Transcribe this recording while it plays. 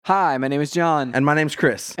Hi, my name is John. And my name's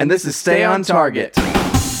Chris. And this is Stay on Target.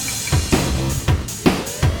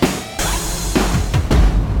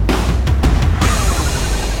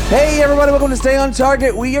 Hey, everybody, welcome to Stay on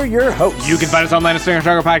Target. We are your hosts. You can find us online at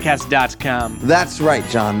StayOnTargetPodcast.com. That's right,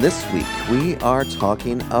 John. This week, we are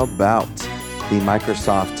talking about the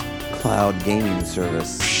Microsoft Cloud Gaming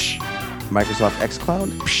Service. Microsoft xCloud?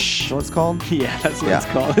 Is that what it's called? Yeah, that's what it's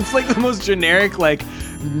called. It's like the most generic,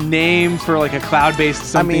 name for a cloud-based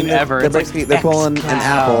something ever. They're pulling an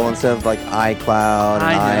Apple instead of iCloud and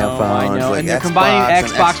iPhone. I know. And they're combining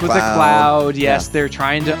Xbox with the cloud. Yes, they're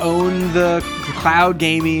trying to own the cloud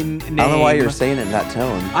gaming name. I don't know why you're saying it in that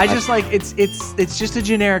tone. I just it's just a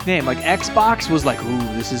generic name. Xbox was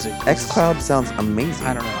this is xCloud sounds amazing.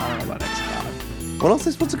 I don't know about xCloud. What else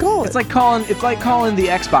is supposed to call it? It's like calling the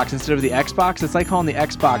Xbox instead of the Xbox. It's like calling the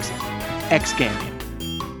Xbox X Gaming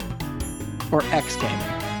or X Gaming,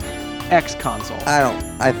 X Console. I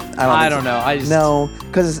don't know. No,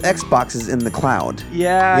 because Xbox is in the cloud.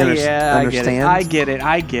 Yeah, understand? I get it.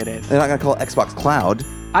 They're not gonna call it Xbox Cloud.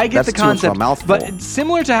 I get the concept, too much of a mouthful. But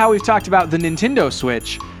similar to how we've talked about the Nintendo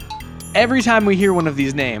Switch, every time we hear one of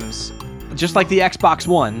these names, just like the Xbox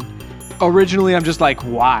One. Originally, I'm just like,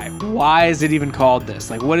 why? Why is it even called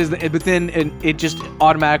this? What is the? But then it just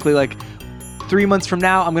automatically 3 months from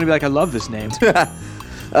now, I'm gonna be like, I love this name.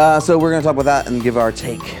 So we're gonna talk about that and give our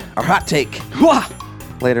hot take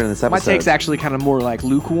later in this episode. My take's actually kind of more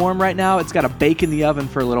lukewarm right now. It's got to bake in the oven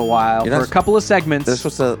for a little while for a couple of segments. They're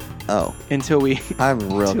supposed to. Until we. I'm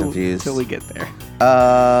real confused. Until we get there.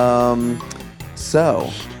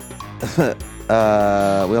 So,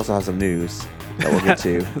 we also have some news that we'll get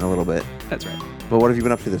to in a little bit. That's right. But what have you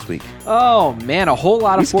been up to this week? Oh man, a whole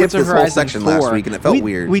lot of Forza Horizon 4. We skipped this whole section last week and it felt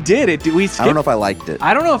weird. We did it. I don't know if I liked it.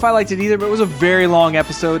 I don't know if I liked it either, but it was a very long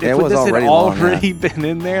episode. It if was this already had long, already been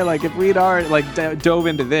in there, if we'd already dove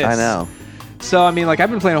into this. I know. So I've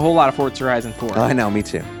been playing a whole lot of Forza Horizon 4. I know, me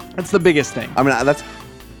too. That's the biggest thing. That's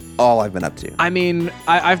all I've been up to.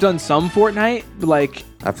 I've done some Fortnite,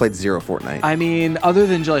 I've played zero Fortnite. Other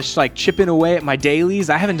than just chipping away at my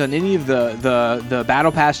dailies, I haven't done any of the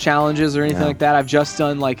Battle Pass challenges or anything like that. I've just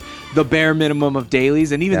done the bare minimum of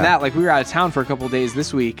dailies, and even that, we were out of town for a couple of days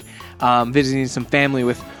this week, visiting some family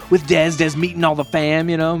with Des meeting all the fam,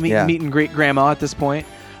 meeting great grandma at this point,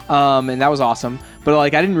 and that was awesome. But I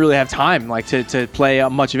didn't really have time to play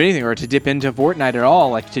much of anything or to dip into Fortnite at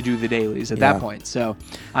all, to do the dailies at that point. So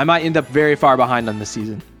I might end up very far behind on this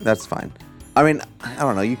season. That's fine. I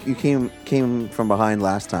don't know. You came from behind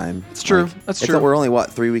last time. It's true. That's true. We're only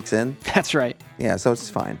 3 weeks in. That's right. Yeah, so it's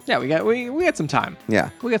fine. Yeah, we got some time. Yeah,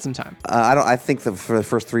 we got some time. I think for the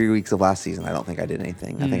first 3 weeks of last season, I don't think I did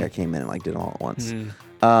anything. I think I came in and did it all at once.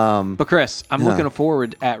 But Chris, I'm looking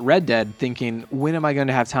forward at Red Dead, thinking, when am I going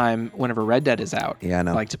to have time whenever Red Dead is out? Yeah, I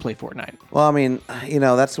know. To play Fortnite. Well,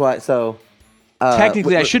 that's why. So.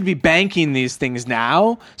 Technically, I should be banking these things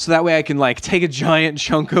now, so that way I can take a giant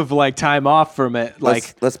chunk of time off from it.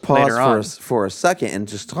 Let's pause for a second and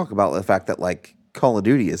just talk about the fact that Call of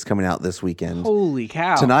Duty is coming out this weekend. Holy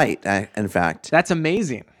cow! Tonight, in fact. That's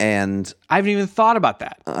amazing. And I haven't even thought about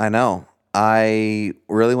that. I know. I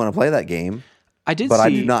really want to play that game. I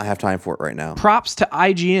do not have time for it right now. Props to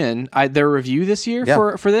IGN, their review this year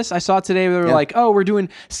for this. I saw today they were we're doing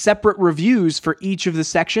separate reviews for each of the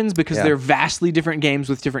sections because they're vastly different games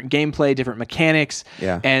with different gameplay, different mechanics.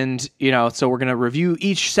 Yeah. And, so we're going to review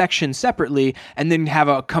each section separately and then have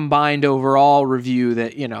a combined overall review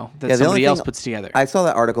that, that somebody else puts together. I saw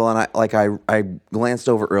that article and I glanced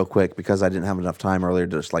over it real quick because I didn't have enough time earlier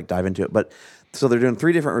to just dive into it. But so they're doing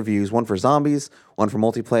 3 different reviews, one for zombies, one for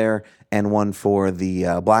multiplayer, and one for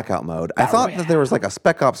the blackout mode. I thought that there was a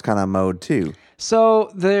Spec Ops kind of mode too.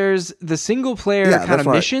 So there's the single player kind of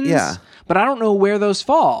missions, but I don't know where those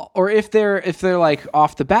fall, or if they're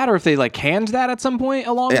off the bat, or if they canned that at some point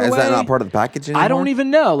along the way. Is that not part of the package anymore? I don't even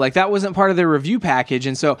know. That wasn't part of their review package,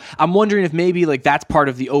 and so I'm wondering if maybe that's part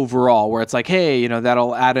of the overall, where it's hey,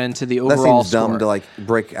 that'll add into the overall. That seems dumb to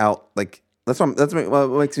break out. That's what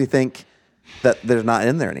makes me think that they're not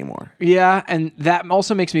in there anymore. Yeah, and that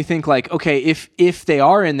also makes me think okay, if they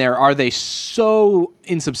are in there, are they so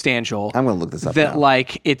insubstantial? I'm going to look this up that now.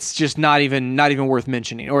 It's just not even worth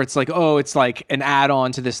mentioning, or it's it's an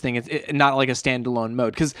add-on to this thing. It's not a standalone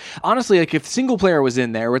mode. Because honestly, if single player was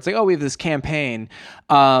in there, where it's we have this campaign,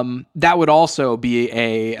 that would also be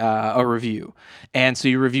a review, and so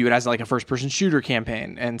you review it as a first-person shooter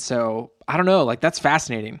campaign, and so I don't know, that's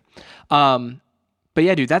fascinating. But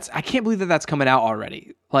yeah, dude, I can't believe that's coming out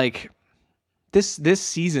already. This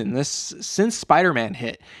season, since Spider-Man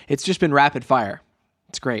hit, it's just been rapid fire.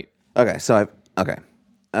 It's great. Okay, so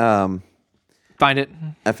Find it.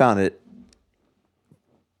 I found it.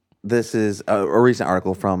 This is a recent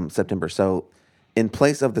article from September. So, in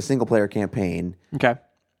place of the single-player campaign Okay.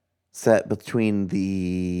 set between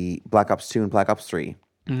the Black Ops 2 and Black Ops 3,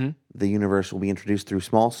 the universe will be introduced through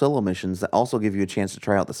small solo missions that also give you a chance to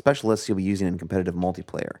try out the specialists you'll be using in competitive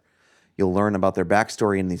multiplayer. You'll learn about their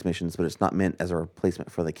backstory in these missions, but it's not meant as a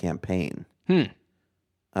replacement for the campaign.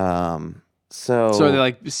 So they're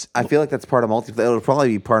like, I feel like that's part of multiplayer. It'll probably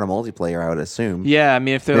be part of multiplayer, I would assume. yeah. I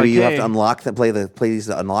mean, if they're Maybe like, you hey, have to unlock them, play these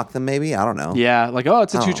to unlock them. Maybe I don't know. yeah, like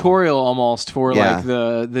it's a tutorial almost for like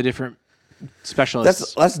the different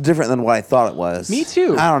specialists. That's different than what I thought it was. Me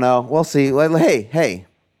too. I don't know. We'll see. Like, hey,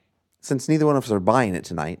 since neither one of us are buying it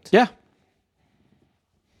tonight, yeah.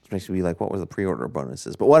 it makes me be like, what were the pre-order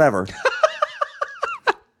bonuses? But whatever.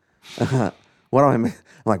 What am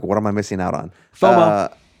I missing out on?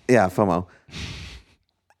 FOMO. Yeah, FOMO.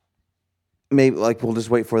 Maybe like we'll just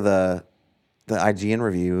wait for the IGN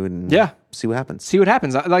review and see what happens. See what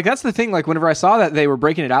happens. Like that's the thing. Like whenever I saw that they were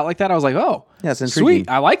breaking it out like that, I was like, oh, yeah, it's intriguing. Sweet.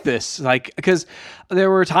 I like this. Like because there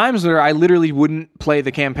were times where I literally wouldn't play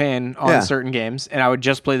the campaign on certain games, and I would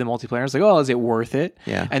just play the multiplayer. I was like, oh, is it worth it?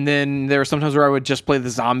 Yeah. And then there were sometimes where I would just play the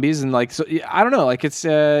zombies, and like, so I don't know. Like it's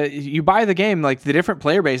you buy the game, like the different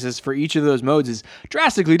player bases for each of those modes is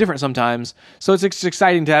drastically different sometimes. So it's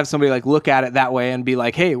exciting to have somebody like look at it that way and be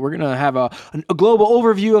like, hey, we're gonna have a global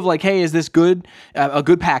overview of like, hey, is this good? A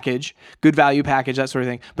good package, good value package, that sort of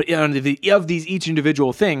thing. But of these each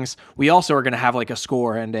individual things, we also are going to have like a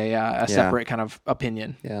score and a separate kind of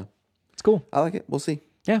opinion. Yeah, it's cool. I like it. We'll see.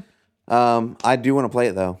 Yeah. I do want to play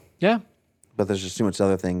it though. Yeah. But there's just too much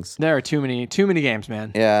other things. There are too many games,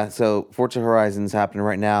 man. Yeah. So Forza Horizon's happening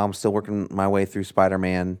right now. I'm still working my way through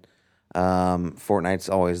Spider-Man. Fortnite's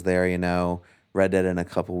always there, you know. Red Dead in a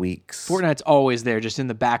couple weeks. Fortnite's always there, just in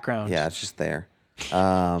the background. Yeah, it's just there.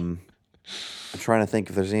 I'm trying to think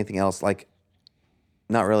if there's anything else. Like,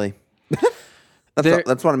 not really.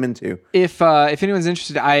 That's what I'm into. If anyone's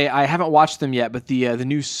interested, I haven't watched them yet, but the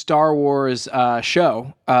new Star Wars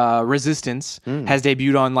show Resistance has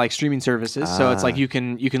debuted on like streaming services. So it's like you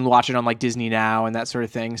can watch it on like Disney Now and that sort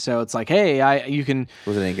of thing. So it's like, hey, you can.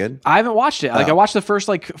 Was it any good? I haven't watched it. Like I watched the first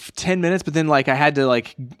like 10 minutes, but then like I had to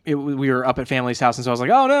like we were up at family's house, and so I was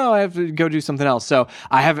like, oh no, I have to go do something else. So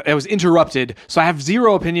I was interrupted. So I have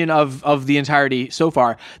zero opinion of the entirety so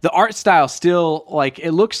far. The art style still like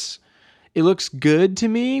it looks good to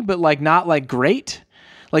me, but like not like great.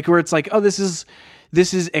 Like where it's like, oh, this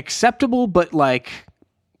is acceptable, but like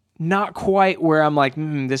not quite where I'm like,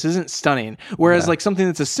 this isn't stunning. Whereas like something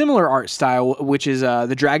that's a similar art style, which is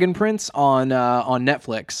the Dragon Prince on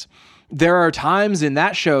Netflix. There are times in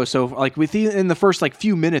that show, so like in the first like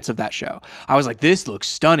few minutes of that show, I was like, this looks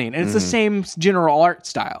stunning. And it's the same general art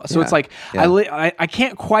style. So it's like, I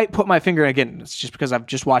can't quite put my finger, again, it's just because I've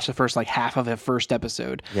just watched the first like half of the first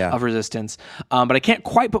episode of Resistance. But I can't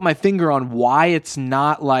quite put my finger on why it's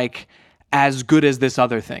not like as good as this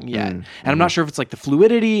other thing yet. And I'm not sure if it's like the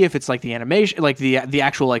fluidity, if it's like the animation, like the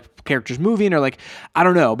actual like characters moving, or like, I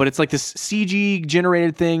don't know, but it's like this CG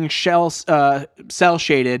generated thing, cell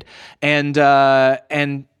shaded, and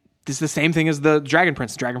it's the same thing as the Dragon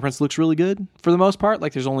Prince. Dragon Prince looks really good for the most part.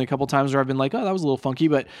 Like there's only a couple times where I've been like, oh, that was a little funky,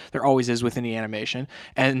 but there always is within the animation.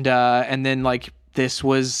 And then like this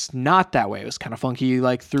was not that way. It was kind of funky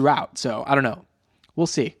like throughout. So I don't know. We'll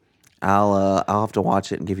see. I'll have to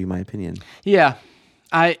watch it and give you my opinion. Yeah,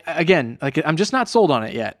 I'm just not sold on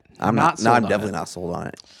it yet. I'm definitely not sold on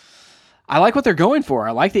it. I like what they're going for.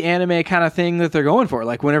 I like the anime kind of thing that they're going for.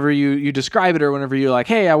 Like whenever you describe it, or whenever you're like,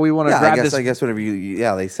 hey, we want to grab this. I guess whenever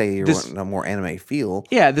they say you want a more anime feel.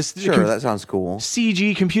 Yeah, that sounds cool.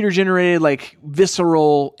 CG computer generated like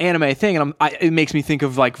visceral anime thing, and it makes me think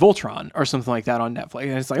of like Voltron or something like that on Netflix.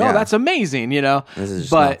 And it's like, oh, that's amazing, you know. This is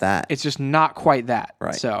just not that. It's just not quite that.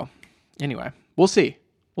 Right. So anyway, we'll see.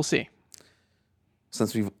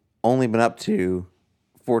 Since we've only been up to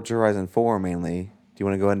Forza Horizon 4 mainly, do you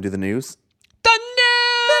want to go ahead and do the news? The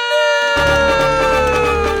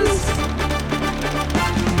news!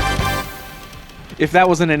 If that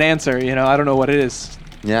wasn't an answer, I don't know what it is.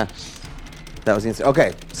 Yeah, that was the answer.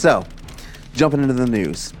 Okay, so jumping into the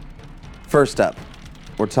news. First up,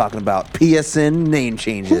 we're talking about PSN name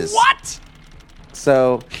changes. What?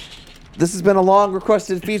 So this has been a long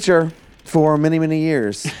requested feature for many, many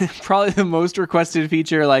years. Probably the most requested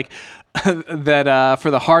feature, like that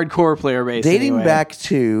for the hardcore player base. Dating back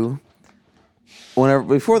to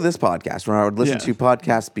before this podcast, when I would listen to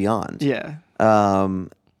podcasts beyond. Yeah.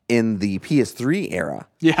 In the PS3 era.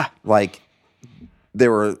 Yeah. Like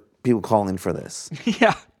there were people calling for this.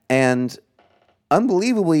 Yeah. And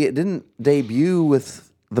unbelievably, it didn't debut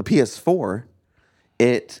with the PS4.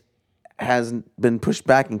 it has been pushed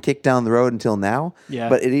back and kicked down the road until now. Yeah.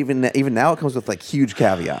 But it even now it comes with like huge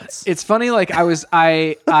caveats. It's funny. Like I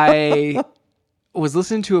was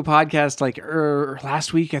listening to a podcast like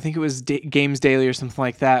last week. I think it was Games Daily or something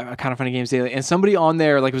like that. Kind of Funny Games Daily. And somebody on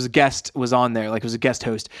there, like was a guest on there, like was a guest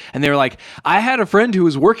host. And they were like, I had a friend who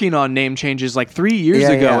was working on name changes like 3 years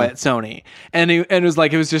ago at Sony. And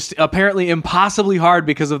it was just apparently impossibly hard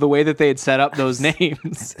because of the way that they had set up those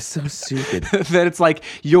names. It's so stupid. That it's like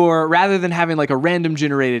rather than having like a random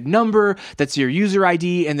generated number that's your user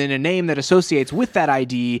ID and then a name that associates with that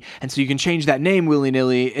ID. And so you can change that name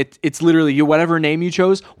willy-nilly. It's literally whatever name you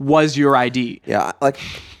chose was your ID. Yeah, like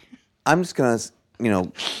I'm just gonna,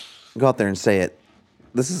 go out there and say it.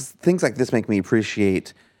 Things like this make me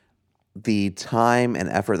appreciate the time and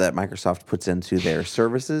effort that Microsoft puts into their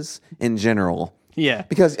services in general. Yeah.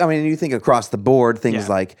 Because you think across the board, things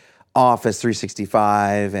like Office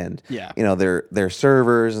 365 and their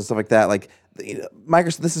servers and stuff like that. Like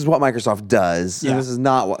Microsoft, this is what Microsoft does, and this is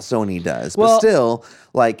not what Sony does. But still,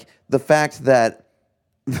 like the fact that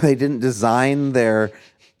they didn't design their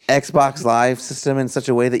Xbox Live system in such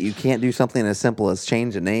a way that you can't do something as simple as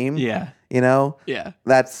change a name. Yeah. Yeah.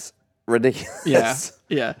 That's ridiculous.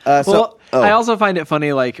 Yeah. Yeah. I also find it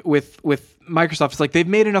funny, like with Microsoft, it's like they've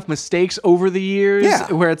made enough mistakes over the years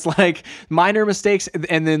where it's like minor mistakes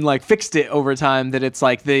and then like fixed it over time that it's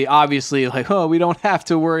like they obviously like, we don't have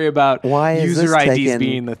to worry about user IDs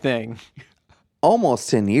being the thing.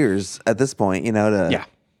 Almost 10 years at this point,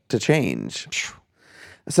 to change.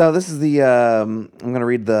 So this is I'm going to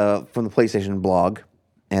read from the PlayStation blog,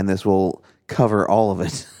 and this will cover all of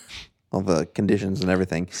it, all the conditions and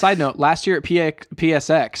everything. Side note, last year at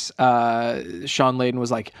PSX, Sean Layden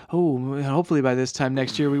was like, hopefully by this time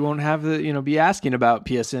next year we won't have be asking about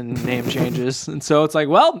PSN name changes. And so it's like,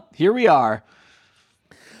 well, here we are.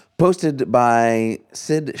 Posted by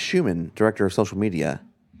Sid Schumann, Director of Social Media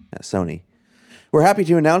at Sony. We're happy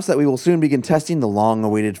to announce that we will soon begin testing the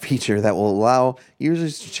long-awaited feature that will allow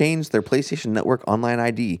users to change their PlayStation Network Online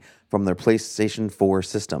ID from their PlayStation 4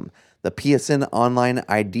 system. The PSN Online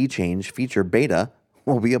ID change feature beta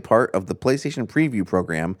will be a part of the PlayStation Preview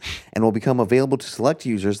program and will become available to select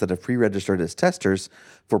users that have pre-registered as testers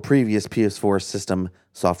for previous PS4 system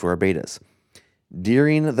software betas.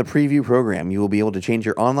 During the preview program, you will be able to change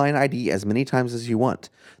your online ID as many times as you want.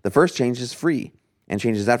 The first change is free, and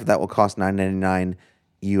changes after that will cost $9.99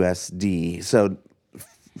 USD. So,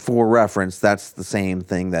 for reference, that's the same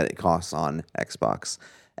thing that it costs on Xbox.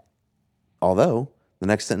 Although, the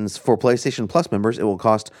next sentence, for PlayStation Plus members, it will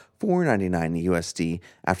cost $4.99 USD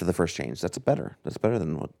after the first change. That's better. That's better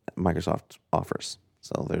than what Microsoft offers.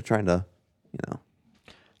 So, they're trying to,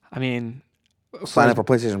 sign up for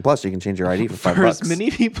PlayStation Plus, so you can change your ID for $5. For as many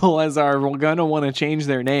people as are going to want to change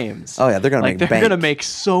their names. Oh, yeah, they're going to make bank. They're going to make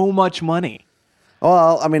so much money.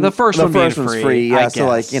 Well, the first one's free. Yeah,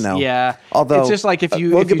 so yeah. Although it's just like if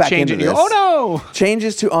you change it, oh no!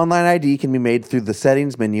 Changes to online ID can be made through the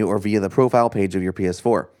settings menu or via the profile page of your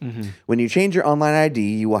PS4. Mm-hmm. When you change your online ID,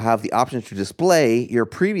 you will have the option to display your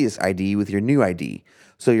previous ID with your new ID,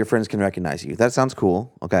 so your friends can recognize you. That sounds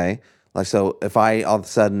cool. Okay, like so, if I all of a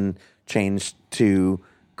sudden change to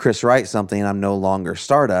Chris Wright something, and I'm no longer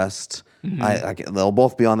Stardust, they'll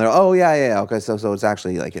both be on there. Oh yeah. Okay, so it's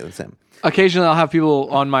actually like it's him. Occasionally, I'll have people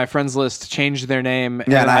on my friends list change their name,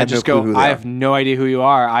 and I just go, I have no idea who you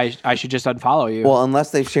are. I should just unfollow you. Well,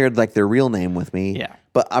 unless they've shared like their real name with me. Yeah.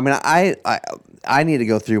 But I need to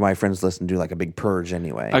go through my friends list and do like a big purge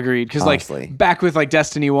anyway. Agreed. Because like back with like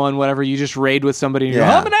Destiny 1, whatever, you just raid with somebody and you're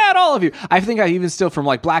like, I'm going to add all of you. I think I even still from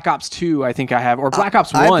like Black Ops 2, I think I have, or Black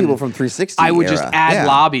Ops 1. I have people from 360 I would just add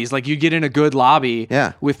lobbies. Like you get in a good lobby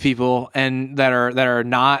with people and that are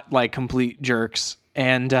not like complete jerks.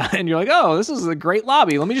 And you're like, oh, this is a great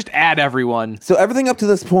lobby. Let me just add everyone. So everything up to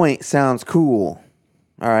this point sounds cool.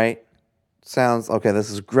 All right. Sounds okay. This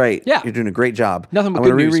is great. Yeah. You're doing a great job. Nothing but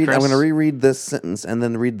good news, Chris. I'm going to reread this sentence and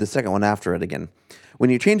then read the second one after it again. When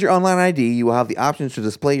you change your online ID, you will have the option to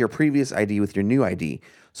display your previous ID with your new ID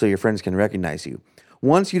so your friends can recognize you.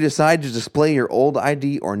 Once you decide to display your old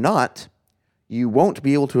ID or not, you won't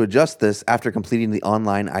be able to adjust this after completing the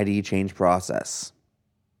online ID change process.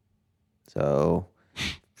 So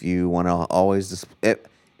if you want to always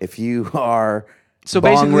if you are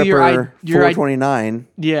basically your 429,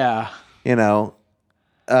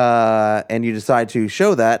 and you decide to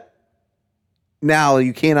show that, now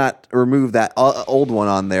you cannot remove that old one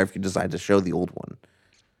on there if you decide to show the old one.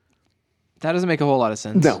 That doesn't make a whole lot of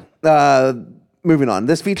sense. No. Moving on.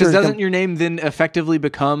 This feature doesn't your name then effectively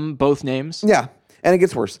become both names? Yeah, and it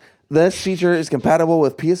gets worse. This feature is compatible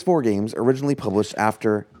with PS4 games originally published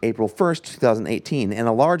after April 1st, 2018, and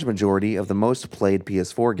a large majority of the most played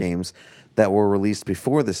PS4 games that were released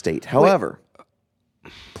before this date. However,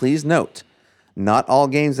 please note, not all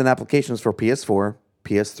games and applications for PS4,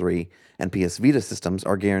 PS3, and PS Vita systems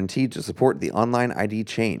are guaranteed to support the online ID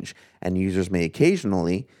change, and users may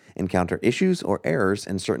occasionally encounter issues or errors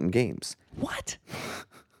in certain games. What?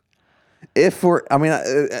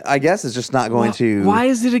 I guess it's just not going to... Why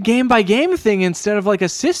is it a game-by-game thing instead of like a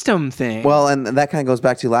system thing? Well, and that kind of goes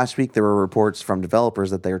back to last week. There were reports from developers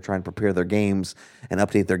that they were trying to prepare their games and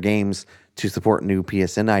update their games to support new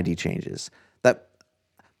PSN ID changes. That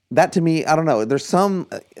to me, I don't know. There's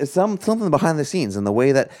something behind the scenes in the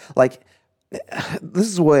way that, like, this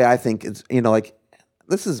is the way I think it's,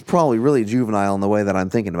 this is probably really juvenile in the way that I'm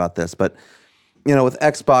thinking about this. But, with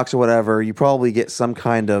Xbox or whatever, you probably get some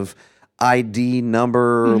kind of ID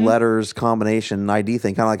number, letters, combination ID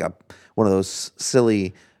thing, kind of like one of those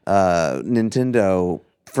silly Nintendo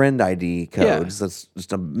friend ID codes. Yeah. That's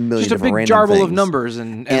just a million different random things. Just a big jarble of numbers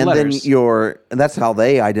and letters. Then and that's how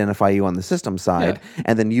they identify you on the system side. Yeah.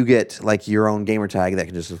 And then you get like your own gamer tag that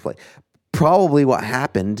can just display. Probably what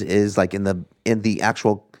happened is like in the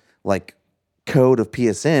actual like code of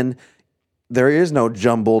PSN, there is no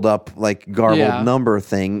jumbled up like garbled number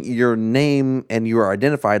thing. Your name and you are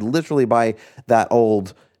identified literally by that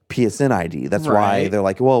old PSN ID. That's why they're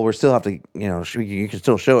like, well, we still have to, you can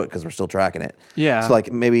still show it because we're still tracking it. Yeah. So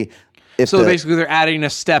like maybe basically they're adding a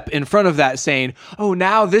step in front of that saying, oh,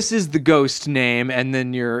 now this is the ghost name. And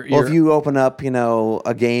then well, if you open up,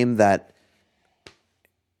 a game that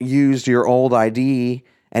used your old ID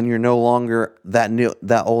and you're no longer that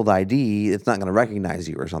old ID, it's not going to recognize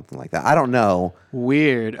you or something like that. I don't know.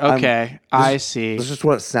 Weird. Okay. I see. That's just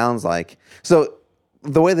what it sounds like. So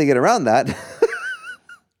the way they get around that...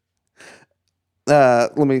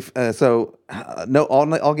 not all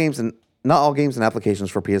games and applications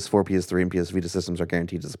for PS4, PS3, and PS Vita systems are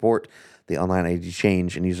guaranteed to support the online ID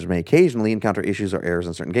change, and users may occasionally encounter issues or errors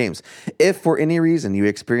in certain games. If for any reason you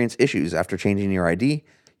experience issues after changing your ID,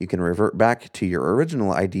 you can revert back to your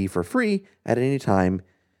original ID for free at any time.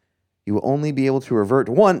 You will only be able to revert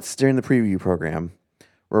once during the preview program.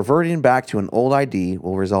 Reverting back to an old ID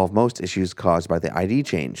will resolve most issues caused by the ID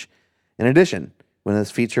change. In addition, when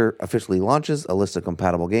this feature officially launches, a list of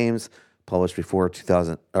compatible games published before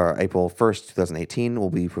April 1st, 2018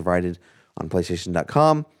 will be provided on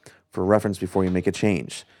PlayStation.com for reference before you make a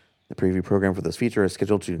change. The preview program for this feature is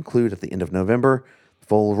scheduled to conclude at the end of November. The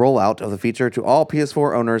full rollout of the feature to all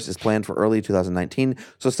PS4 owners is planned for early 2019,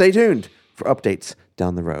 so stay tuned for updates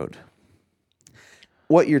down the road.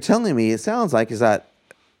 What you're telling me, it sounds like, is that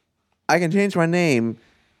I can change my name,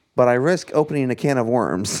 but I risk opening a can of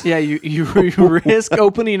worms. Yeah, you risk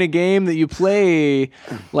opening a game that you play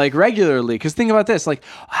like regularly. Because think about this: like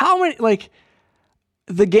how many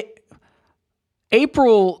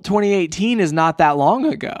April 2018 is not that long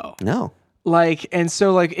ago. No. And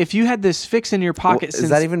so if you had this fix in your pocket since is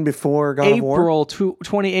that even before God of War? April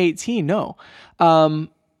 2018? No,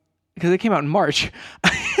 because it came out in March.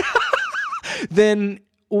 Then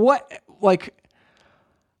what?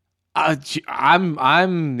 I'm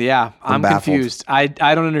confused. I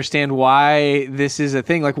don't understand why this is a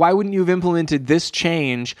thing. Why wouldn't you have implemented this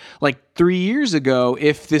change 3 years ago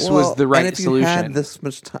if this was the right solution? And if you had this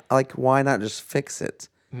much time, why not just fix it?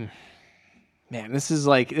 Man, this is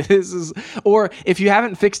or if you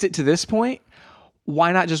haven't fixed it to this point,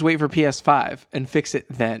 why not just wait for PS5 and fix it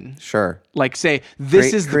then? Sure. Say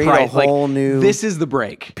this is the price. This is the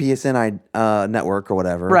break. PSN network or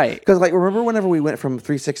whatever. Right. Because remember whenever we went from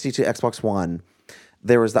 360 to Xbox One,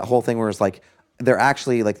 there was that whole thing where it's they're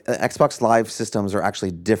actually Xbox Live systems are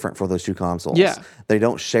actually different for those two consoles. Yeah. They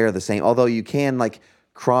don't share the same. Although you can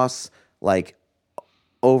cross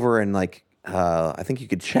over and I think you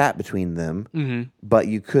could chat between them, but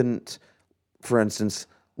you couldn't, for instance,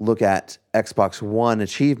 look at Xbox One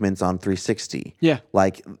achievements on 360. Yeah.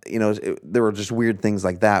 There were just weird things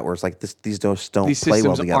like that where it's these just don't play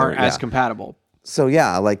well together. These systems aren't as compatible. So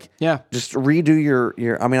just redo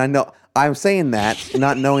your I mean, I know I'm saying that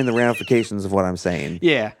not knowing the ramifications of what I'm saying.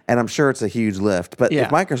 Yeah. And I'm sure it's a huge lift, but if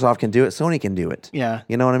Microsoft can do it, Sony can do it. Yeah.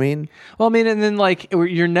 You know what I mean? Well, I mean, and then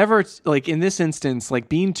you're never in this instance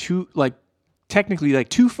being too technically like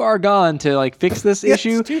too far gone to like fix this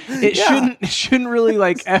issue. It shouldn't really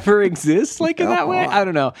like ever exist like in that way. I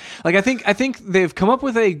don't know. Like I think they've come up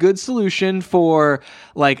with a good solution for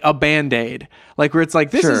like a Band-Aid. Like where it's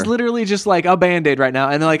like this is literally just like a Band-Aid right now.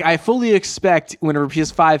 And like I fully expect whenever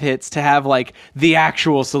PS5 hits to have like the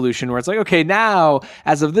actual solution where it's like, okay, now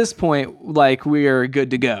as of this point, like we're good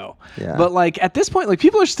to go. Yeah. But like at this point, like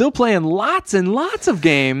people are still playing lots and lots of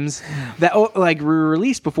games that like were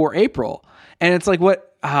released before April. And it's like,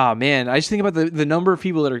 what? Oh, man. I just think about the number of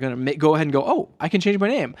people that are going to go ahead and go, oh, I can change my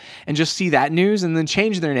name. And just see that news and then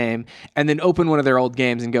change their name and then open one of their old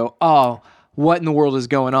games and go, oh, what in the world is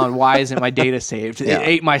going on? Why isn't my data saved? It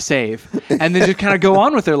ate my save. And then just kind of go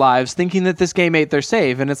on with their lives thinking that this game ate their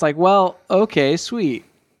save. And it's like, well, okay, sweet.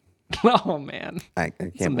 Oh, man. I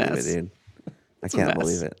can't believe it, dude. I can't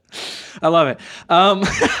believe it. I love it.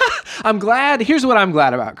 I'm glad. Here's what I'm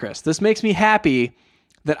glad about, Chris. This makes me happy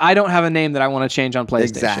that I don't have a name that I want to change on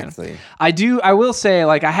PlayStation. Exactly. I will say,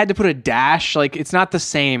 like, I had to put a dash. Like, it's not the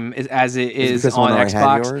same as it is on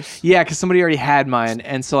Xbox. Yeah, because somebody already had mine.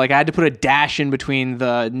 And so, like, I had to put a dash in between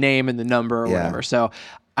the name and the number or whatever. So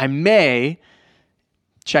I may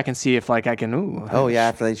check and see if, like, I can... Ooh. Oh, yeah,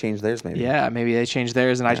 after they change theirs, maybe. Yeah, maybe they changed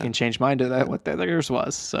theirs, and I can change mine to what theirs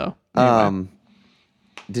was. So, anyway.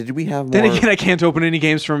 Did we have more... Then again, I can't open any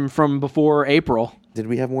games from before April. Did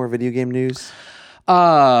we have more video game news?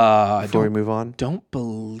 Before we move on? Don't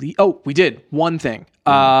believe... Oh, we did. One thing.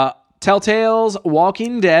 Telltale's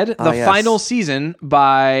Walking Dead, the final season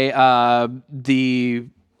by the...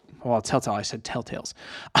 Well, Telltale. I said Telltales.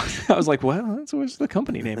 I was like, well, what's the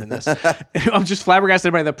company name in this? I'm just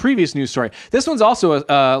flabbergasted by the previous news story. This one's also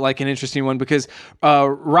like an interesting one because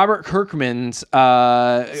Robert Kirkman's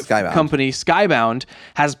company, Skybound,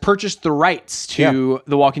 has purchased the rights to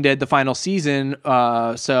The Walking Dead, the final season.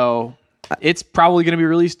 So it's probably going to be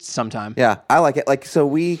released sometime. Yeah, I like it. Like, so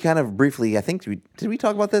we kind of briefly, I think, did we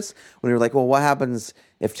talk about this? When we were like, well, what happens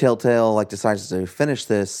if Telltale like decides to finish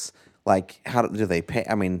this? Like, how do they pay?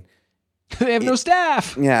 I mean... They have no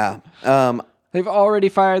staff. Yeah. They've already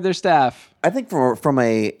fired their staff. I think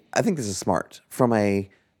I think this is smart. From a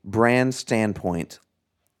brand standpoint,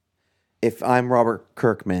 if I'm Robert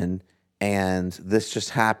Kirkman and this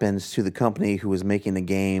just happens to the company who was making a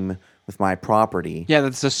game with my property. Yeah,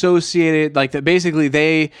 that's associated, like that. Basically,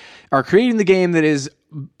 they are creating the game that is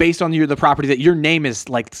based on the property that your name is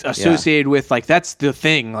like associated with. Like that's the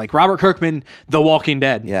thing. Like Robert Kirkman, The Walking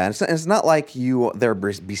Dead. Yeah, and it's not like they're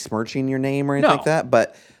besmirching your name or anything like that.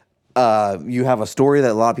 But you have a story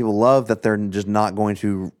that a lot of people love that they're just not going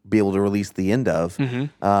to be able to release the end of.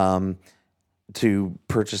 To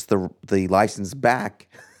purchase the license back,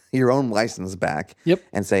 your own license back. Yep.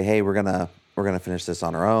 And say, hey, we're gonna finish this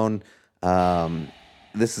on our own.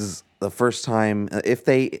 This is the first time if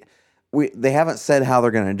they haven't said how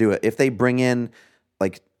they're going to do it. If they bring in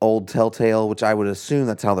like old Telltale, which I would assume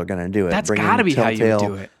that's how they're going to do it. That's got to be how you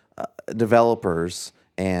do it. Developers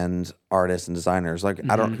and artists and designers, like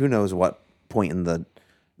who knows what point in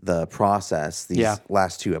the process these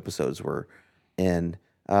last two episodes were in.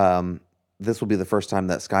 This will be the first time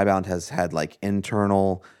that Skybound has had like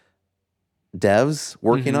internal devs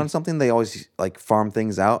working on something. They always like farm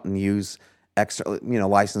things out and use extra,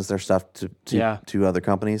 license their stuff to other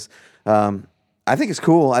companies. I think it's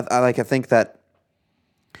cool. I think that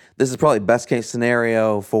this is probably best case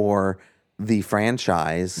scenario for the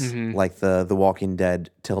franchise, like the Walking Dead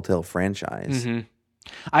Telltale franchise.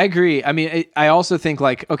 I agree. I mean, I also think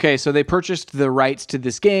like, okay, so they purchased the rights to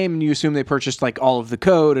this game, and you assume they purchased like all of the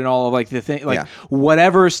code and all of like the thing, like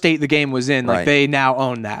whatever state the game was in, like they now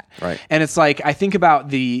own that. Right. And it's like, I think about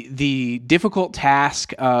the difficult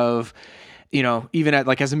task of, even at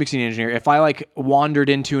like as a mixing engineer, if I like wandered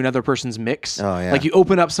into another person's mix, like you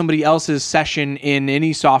open up somebody else's session in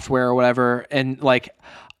any software or whatever, and like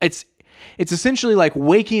it's essentially like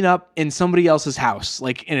waking up in somebody else's house,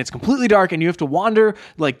 like, and it's completely dark, and you have to wander,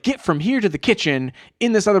 like, get from here to the kitchen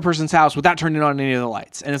in this other person's house without turning on any of the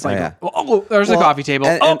lights. And it's like, there's the coffee table.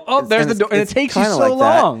 There's the door, and it takes you so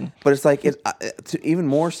long. That, but it's like even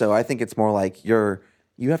more so. I think it's more like you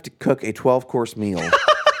have to cook a 12-course meal.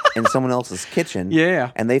 In someone else's kitchen.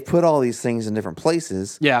 Yeah. And they've put all these things in different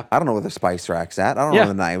places. Yeah. I don't know where the spice rack's at. I don't know where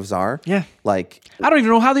the knives are. Yeah. Like, I don't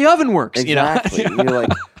even know how the oven works. Exactly. You're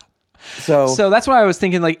like, so that's why I was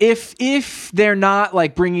thinking, like, if they're not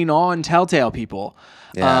like bringing on Telltale people,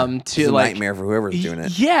 it's to a like nightmare for whoever's doing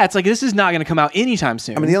it. Yeah, it's like this is not going to come out anytime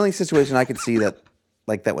soon. I mean, the only situation I could see that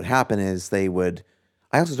would happen is they would.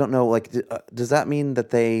 I also don't know. Like, does that mean that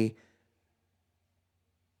they?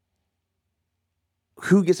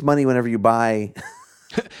 Who gets money whenever you buy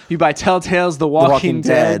You buy Telltale's The Walking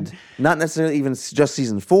Dead. Not necessarily even just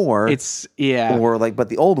season 4. It's or like, but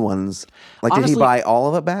the old ones. Like, honestly, did he buy all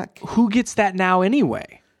of it back? Who gets that now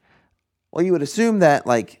anyway? Well, you would assume that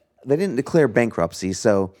like they didn't declare bankruptcy,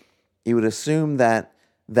 so you would assume that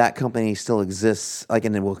that company still exists, like,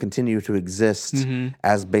 and it will continue to exist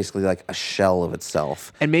as basically like a shell of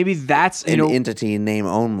itself. And maybe that's an entity name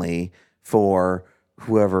only for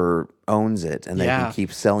whoever owns it, and they can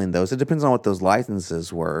keep selling those. It depends on what those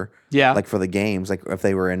licenses were. Yeah. Like for the games, like if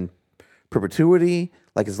they were in perpetuity,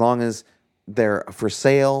 like as long as they're for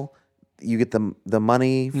sale, you get the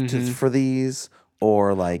money for these.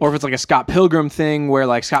 Or if it's like a Scott Pilgrim thing where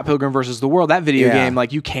like Scott Pilgrim versus the World, that video game,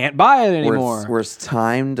 like you can't buy it anymore. Where it's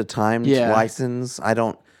timed license.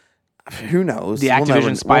 Who knows? The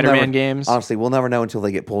Activision Spider-Man games. Honestly, we'll never know until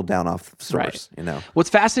they get pulled down off stores. Right.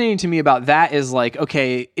 What's fascinating to me about that is like,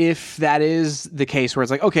 okay, if that is the case where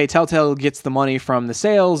it's like, okay, Telltale gets the money from the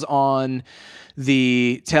sales on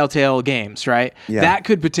the Telltale games, right? Yeah. That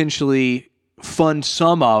could potentially fund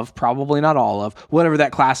some of, probably not all of, whatever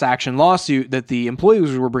that class action lawsuit that the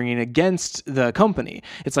employees were bringing against the company.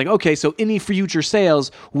 It's like, okay, so any future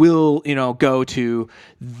sales will, go to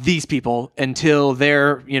these people until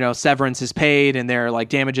their, severance is paid and their like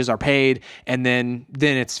damages are paid, and then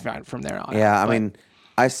it's fine from there on. Yeah, I mean,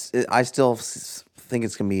 I still think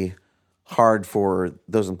it's gonna be hard for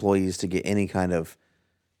those employees to get any kind of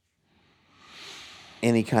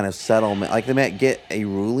settlement. Like they might get a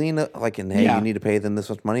ruling, like, and hey, you need to pay them this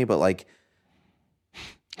much money, but like,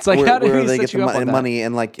 it's like where do they get the money?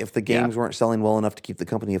 And like, if the games weren't selling well enough to keep the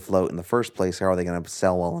company afloat in the first place, how are they going to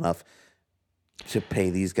sell well enough to pay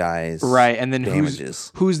these guys? Right, and then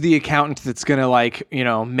damages? Who's the accountant that's going to like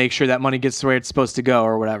make sure that money gets to where it's supposed to go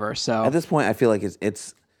or whatever? So at this point, I feel like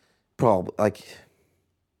it's probably like,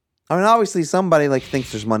 I mean, obviously somebody like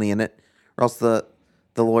thinks there's money in it, or else the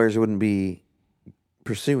lawyers wouldn't be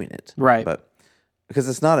pursuing it, right? But because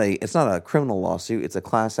it's not a criminal lawsuit, it's a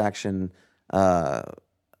class action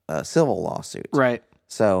civil lawsuit, right?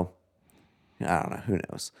 So I don't know, who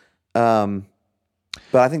knows.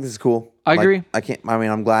 But I think this is cool. I agree.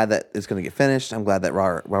 I'm glad that it's going to get finished. I'm glad that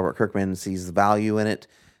Robert Kirkman sees the value in it.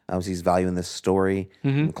 Sees value in this story.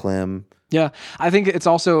 And Clem. Yeah, I think it's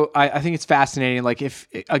also I think it's fascinating. Like if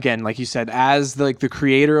again, like you said, as the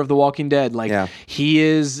creator of The Walking Dead, he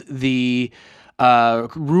is the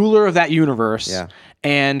ruler of that universe. Yeah.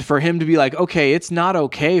 And for him to be like, okay, it's not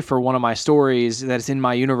okay for one of my stories that's in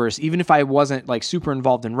my universe, even if I wasn't like super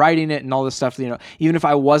involved in writing it and all this stuff, even if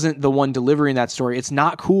I wasn't the one delivering that story, it's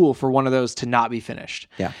not cool for one of those to not be finished.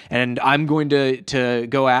 Yeah. And I'm going to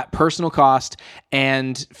go at personal cost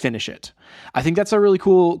and finish it. I think that's a really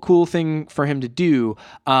cool thing for him to do.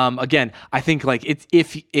 Again, I think like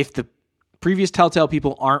if the previous Telltale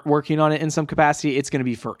people aren't working on it in some capacity, it's going to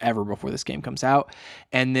be forever before this game comes out.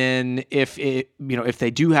 And then if they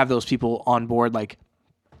do have those people on board, like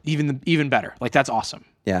even better. Like that's awesome.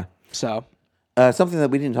 Yeah. So something that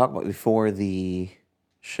we didn't talk about before the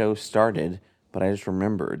show started, but I just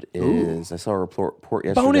remembered is I saw a report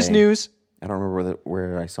yesterday. Bonus news. I don't remember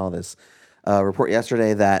where I saw this report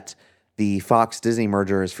yesterday that the Fox Disney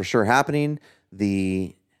merger is for sure happening.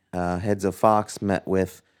 The heads of Fox met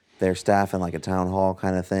with their staff in like a town hall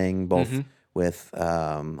kind of thing, both with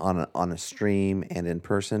on a stream and in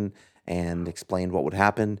person, and explained what would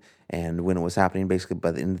happen and when it was happening. Basically,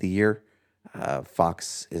 by the end of the year,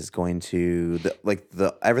 Fox is going to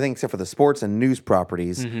everything except for the sports and news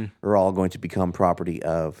properties are all going to become property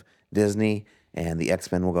of Disney, and the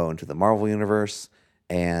X-Men will go into the Marvel universe,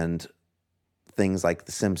 and things like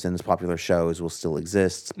The Simpsons, popular shows, will still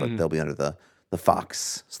exist, but they'll be under the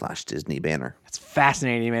Fox/Disney banner. That's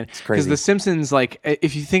fascinating, man. It's crazy. Because The Simpsons, like,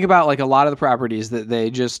 if you think about like a lot of the properties that they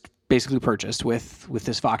just basically purchased with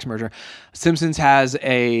this Fox merger, Simpsons has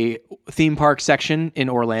a theme park section in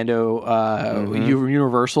Orlando,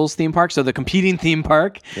 Universal's theme park, so the competing theme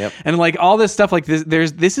park, and like all this stuff. Like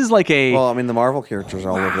this is like a. Well, I mean, the Marvel characters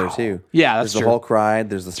are all over there too. Yeah, that's there's true. The Hulk ride,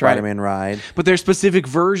 there's the Spider-Man ride, but there's specific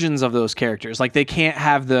versions of those characters. Like they can't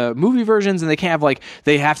have the movie versions, and they can't have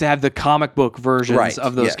they have to have the comic book versions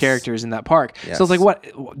of those characters in that park. Yes. So it's like, what?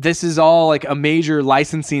 This is all like a major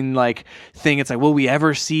licensing like thing. It's like, will we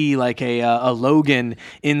ever see like a Logan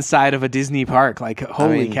inside of a Disney park? Like,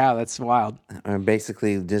 holy cow, that's wild. I mean,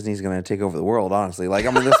 basically, Disney's going to take over the world. Honestly, like,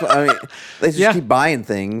 I mean, they just keep buying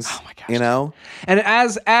things. Oh my gosh, And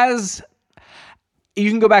as you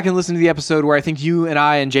can go back and listen to the episode where I think you and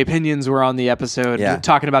I and Jay Pinions were on the episode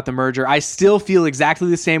talking about the merger. I still feel exactly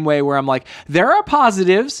the same way, where I'm like, there are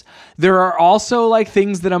positives. There are also like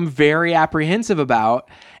things that I'm very apprehensive about.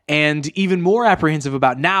 and even more apprehensive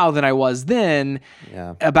about now than I was then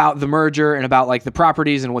Yeah. about the merger and about like the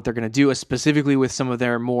properties and what they're going to do, specifically with some of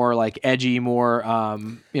their more like edgy, more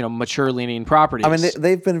mature leaning properties. I mean,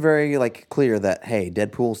 they've been very like clear that hey,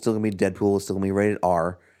 Deadpool's still gonna be Deadpool, it's still gonna be rated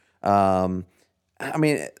R. I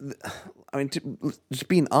mean, just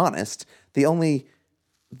being honest, the only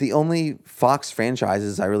Fox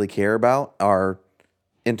franchises I really care about are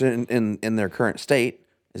in their current state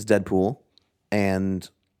is Deadpool and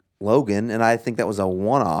Logan, and I think that was a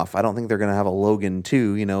one-off. I don't think they're going to have a Logan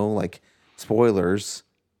 2, like spoilers.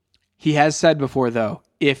 He has said before, though,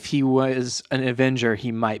 if he was an Avenger,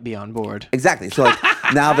 he might be on board. Exactly. So like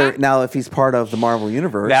now if he's part of the Marvel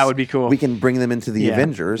universe, that would be cool. We can bring them into the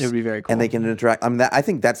Avengers. It would be very cool. And they can interact. I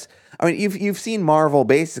think that's you've seen Marvel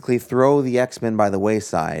basically throw the X-Men by the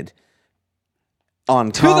wayside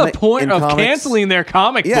on to the point of canceling their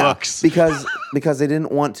comic books. because they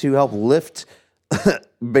didn't want to help lift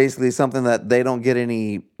basically something that they don't get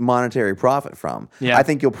any monetary profit from. Yeah. I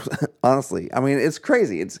think you'll honestly, it's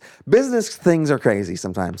crazy. It's business things are crazy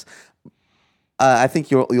sometimes. I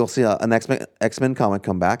think you'll see an X-Men comic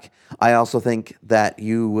come back. I also think that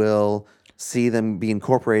you will see them be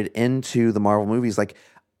incorporated into the Marvel movies. Like,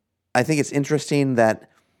 I think it's interesting that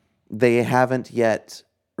they haven't yet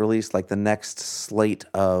released like the next slate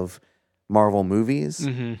of Marvel movies,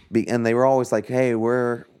 and they were always like, "Hey,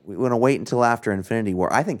 we want to wait until after Infinity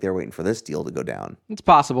War." I think they're waiting for this deal to go down. It's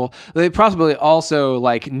possible. They probably also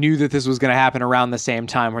like knew that this was going to happen around the same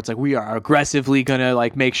time, where it's like we are aggressively going to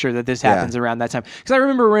like make sure that this happens around that time. Because I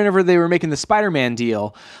remember whenever they were making the Spider-Man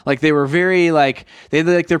deal, like they were very like they had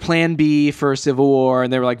like their plan B for Civil War,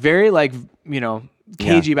 and they were like very like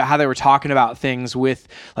cagey about how they were talking about things with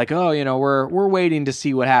like, we're waiting to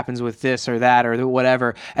see what happens with this or that or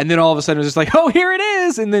whatever. And then all of a sudden it was just like, oh, here it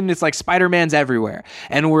is. And then it's like Spider-Man's everywhere.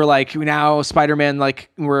 And we're like, now Spider-Man, like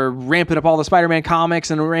we're ramping up all the Spider-Man comics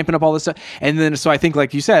and we're ramping up all this stuff. And then, so I think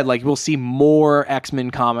like you said, like we'll see more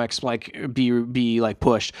X-Men comics like be like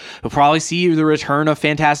pushed. We'll probably see the return of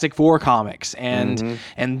Fantastic Four comics and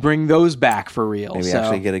bring those back for real. Maybe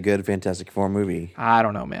actually get a good Fantastic Four movie. I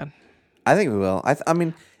don't know, man. I think we will. I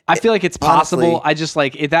feel like it's possible. Honestly, I just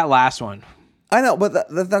like that last one. I know, but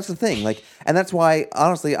that's the thing. Like, and that's why,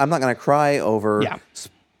 honestly, I'm not going to cry over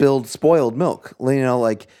spoiled milk.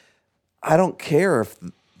 Like, I don't care if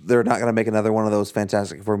they're not going to make another one of those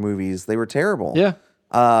Fantastic Four movies. They were terrible. Yeah.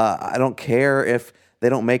 I don't care if they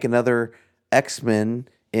don't make another X-Men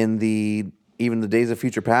in even the Days of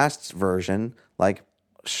Future Past version. Like,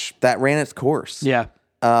 that ran its course. Yeah.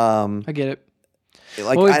 I get it.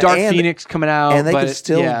 Like, well, Dark Phoenix coming out, and they could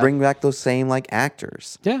still bring back those same like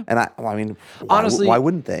actors. Yeah, and honestly, why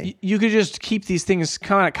wouldn't they? You could just keep these things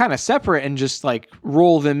kind of separate and just like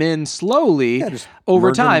roll them in slowly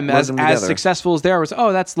over time as successful as they are.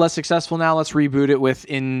 That's less successful now. Let's reboot it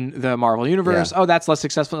within the Marvel universe. Yeah. Oh, that's less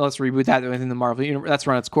successful. Let's reboot that within the Marvel universe. That's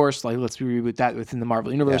run its course. Like let's reboot that within the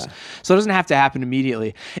Marvel universe. Yeah. So it doesn't have to happen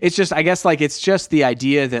immediately. It's just, I guess, like it's just the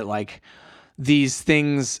idea that like these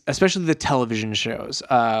things, especially the television shows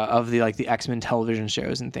of the X-Men television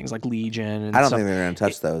shows and things like Legion. And I don't think they're going to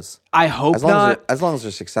touch those. I hope not. As long as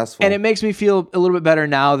they're successful. And it makes me feel a little bit better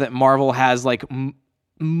now that Marvel has like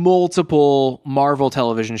multiple Marvel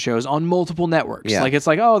television shows on multiple networks. Yeah. Like it's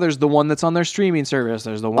like, oh, there's the one that's on their streaming service.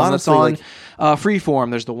 There's the one that's on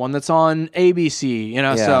Freeform. There's the one that's on ABC.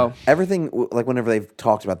 So everything, like whenever they've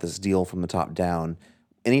talked about this deal from the top down,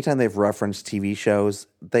 anytime they've referenced TV shows,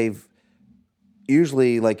 they've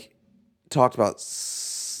usually talked about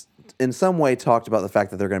the fact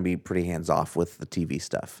that they're going to be pretty hands off with the TV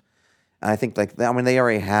stuff. And I think they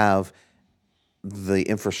already have the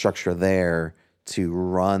infrastructure there to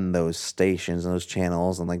run those stations and those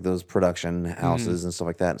channels and like those production houses and stuff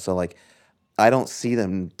like that. So I don't see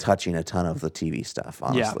them touching a ton of the TV stuff,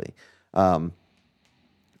 honestly. Yeah.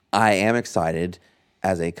 I am excited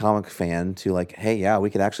as a comic fan to we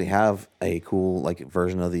could actually have a cool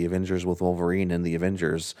version of the Avengers with Wolverine and the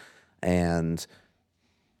Avengers and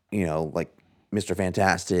Mr.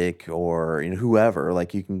 Fantastic or whoever,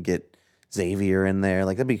 you can get Xavier in there.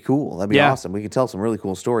 That'd be cool. That'd be awesome. We could tell some really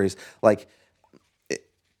cool stories.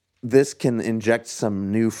 This can inject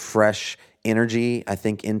some new fresh energy, I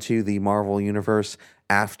think, into the Marvel universe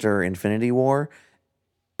after Infinity War,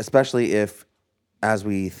 especially if, as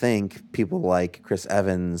we think, people like Chris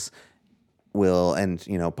Evans will, and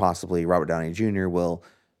possibly Robert Downey Jr. will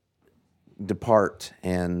depart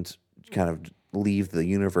and kind of leave the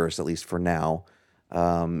universe, at least for now.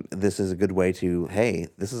 This is a good way to, hey,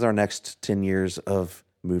 this is our next 10 years of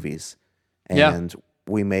movies. And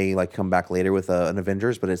we may come back later with an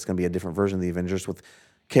Avengers, but it's going to be a different version of the Avengers with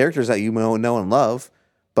characters that you know and love,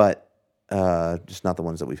 but just not the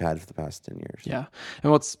ones that we've had for the past 10 years. Yeah.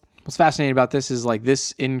 And what's fascinating about this is like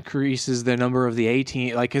this increases the number of the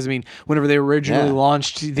A-team. Like, because I mean, whenever they originally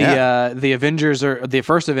launched the Avengers or the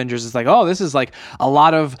first Avengers, it's like, oh, this is like a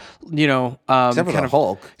lot of Except for the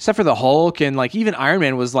Hulk. Except for the Hulk, and like even Iron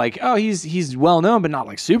Man was like, oh, he's well known, but not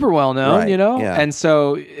like super well known, Right. Yeah. And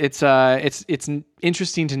so it's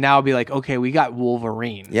interesting to now be like, okay, we got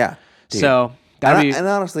Wolverine. Yeah. Dude. So and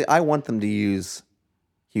honestly, I want them to use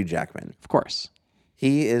Hugh Jackman. Of course,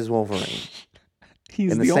 he is Wolverine.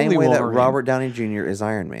 He's in the the same only way Wolverine. that Robert Downey Jr. is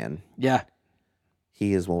Iron Man. Yeah,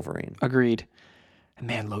 he is Wolverine. Agreed. And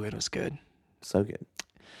man, Logan was good. So good.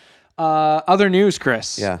 Other news,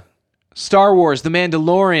 Chris. Yeah. Star Wars: The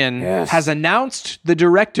Mandalorian has announced the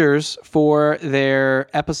directors for their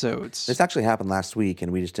episodes. This actually happened last week,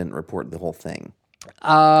 and we just didn't report the whole thing.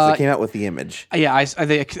 They came out with the image. Yeah,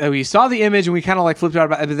 we saw the image and we kind of like flipped out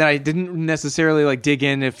about it, but then I didn't necessarily like dig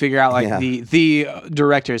in to figure out like the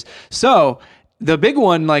directors. So the big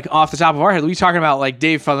one, like off the top of our head, we were talking about like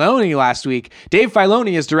Dave Filoni last week. Dave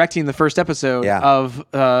Filoni is directing the first episode of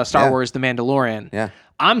Star Wars: The Mandalorian. Yeah,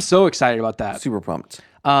 I'm so excited about that. Super pumped.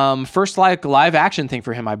 First like live action thing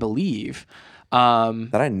for him, I believe. That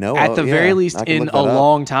I know at the very least in a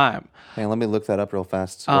long time. Hey, let me look that up real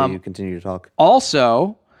fast while you continue to talk.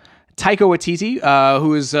 Also, Taika Waititi,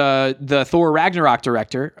 who is the Thor Ragnarok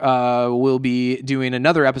director, will be doing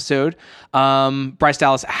another episode. Bryce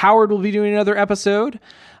Dallas Howard will be doing another episode.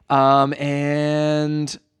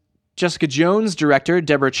 And Jessica Jones director,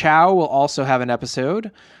 Deborah Chow, will also have an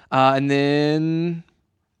episode. And then,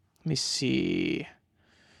 let me see.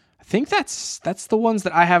 I think that's the ones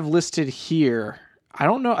that I have listed here. I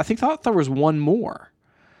don't know. I thought there was one more.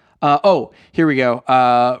 Here we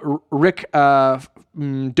go. Rick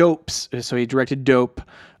Dopes. So he directed Dope.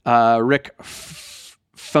 Rick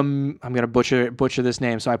I'm going to butcher this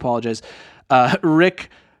name, so I apologize.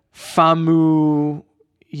 Rick Famuyiwa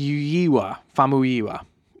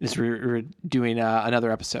is doing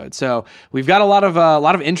another episode. So we've got a lot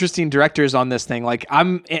of interesting directors on this thing. Like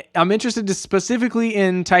I'm interested specifically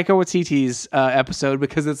in Taika Waititi's episode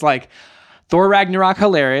because it's like Thor Ragnarok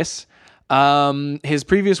hilarious. His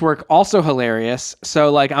previous work also hilarious.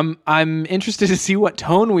 So like I'm interested to see what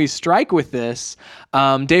tone we strike with this.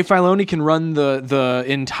 Dave Filoni can run the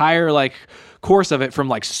entire like course of it from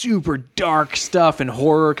like super dark stuff and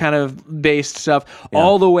horror kind of based stuff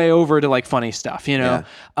all the way over to like funny stuff, and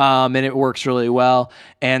it works really well.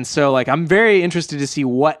 And so like I'm very interested to see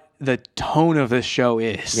what the tone of this show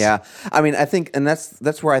is. Yeah. I mean, I think, and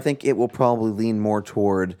that's where I think it will probably lean more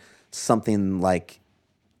toward something like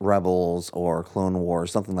Rebels or Clone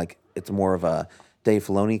Wars, something like it's more of a Dave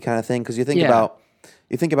Filoni kind of thing. Because you think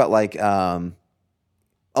about like a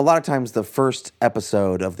lot of times the first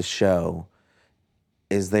episode of the show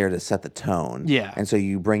is there to set the tone. Yeah. And so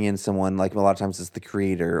you bring in someone like a lot of times it's the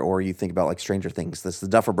creator, or you think about like Stranger Things, the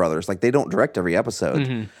Duffer Brothers. Like they don't direct every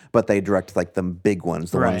episode, but they direct like the big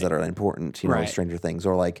ones, the ones that are important, like Stranger Things,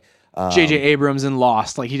 or like J.J. Abrams in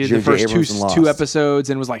Lost. Like he did the first two episodes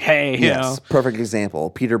and was like, hey, you know. Perfect example.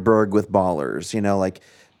 Peter Berg with Ballers, like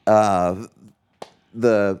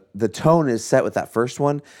the tone is set with that first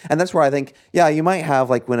one. And that's where I think, you might have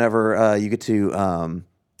like whenever you get to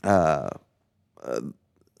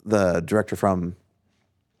the director from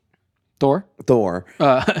Thor.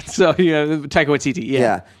 So Taika Waititi.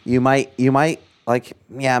 Yeah. You might like,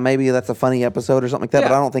 maybe that's a funny episode or something like that,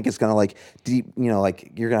 but I don't think it's gonna like deep,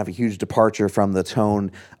 like you're gonna have a huge departure from the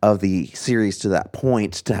tone of the series to that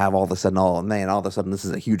point to have all of a sudden, all of a sudden this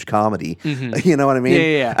is a huge comedy. You know what I mean?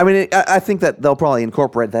 Yeah. I mean, I think that they'll probably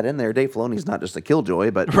incorporate that in there. Dave Filoni's not just a killjoy,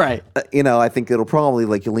 but I think it'll probably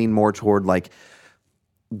like lean more toward like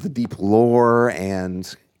the deep lore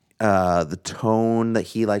and the tone that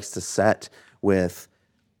he likes to set with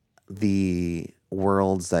the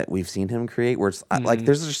worlds that we've seen him create, where it's like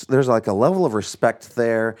there's like a level of respect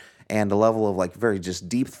there and a level of like very just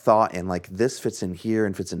deep thought, and like this fits in here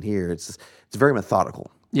and fits in here. It's very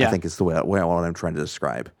methodical. I think is the way what I'm trying to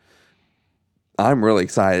describe. I'm really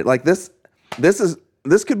excited. Like this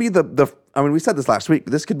could be the I mean, we said this last week.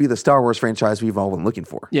 This could be the Star Wars franchise we've all been looking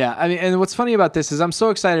for. Yeah, I mean, and what's funny about this is I'm so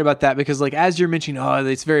excited about that because, like, as you're mentioning,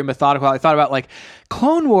 it's very methodical. I thought about like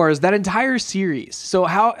Clone Wars, that entire series. So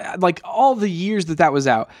how, like, all the years that was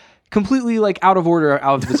out, completely like out of order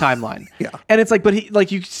out of the timeline. And it's like, but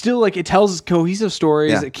you still like it tells cohesive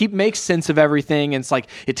stories. It makes sense of everything. And it's like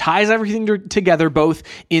it ties everything together, both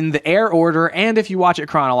in the air order and if you watch it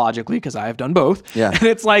chronologically, because I have done both. Yeah, and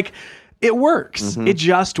it's like. It works. It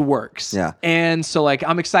just works. Yeah. And so like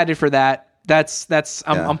I'm excited for that.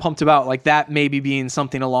 I'm pumped about like that maybe being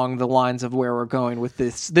something along the lines of where we're going with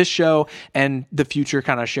this show and the future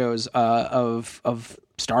kind of shows of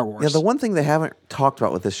Star Wars. Yeah, the one thing they haven't talked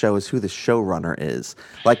about with this show is who the showrunner is.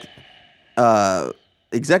 Like,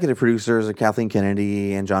 executive producers are Kathleen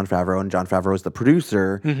Kennedy and Jon Favreau, and Jon Favreau is the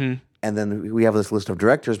producer. Mm-hmm. And then we have this list of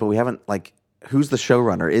directors, but we haven't like who's the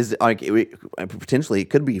showrunner? Is like potentially it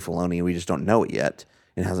could be Filoni, we just don't know it yet.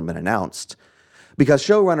 It hasn't been announced because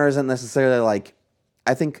showrunner isn't necessarily like.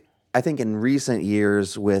 I think in recent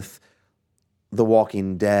years with The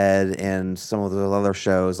Walking Dead and some of the other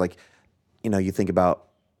shows, like you think about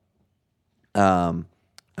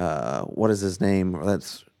what is his name?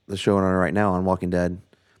 That's the showrunner right now on Walking Dead,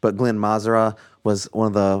 but Glenn Mazara was one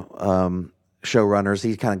of the showrunners.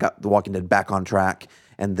 He kind of got The Walking Dead back on track.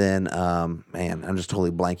 And then, man, I'm just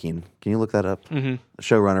totally blanking. Can you look that up? Mm-hmm.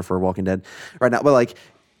 Showrunner for Walking Dead right now. But like,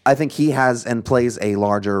 I think he has and plays a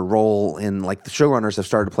larger role in like the showrunners have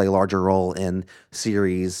started to play a larger role in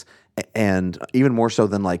series and even more so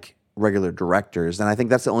than like regular directors. And I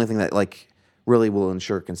think that's the only thing that like really will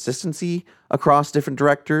ensure consistency across different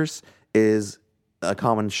directors is a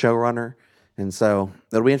common showrunner. And so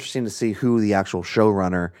it'll be interesting to see who the actual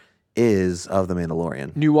showrunner is of The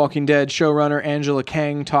Mandalorian. New Walking Dead showrunner Angela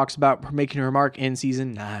Kang talks about making her mark in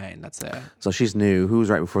season 9. That's it. So she's new. Who's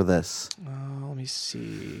right before this? Let me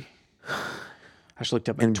see. I just looked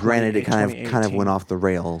up. And granted, it kind of went off the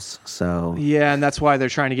rails. So yeah, and that's why they're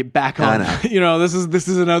trying to get back on. This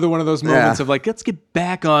is another one of those moments of like, let's get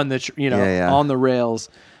back on the on the rails.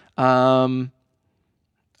 Oh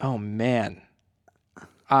man.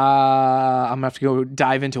 I'm gonna have to go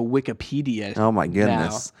dive into Wikipedia. Oh my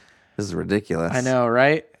goodness. Now. This is ridiculous. I know,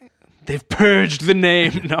 right? They've purged the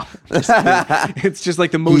name. No, it's just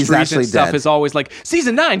like the most recent stuff dead. Is always like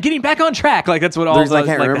season 9, getting back on track. Like that's what all the, I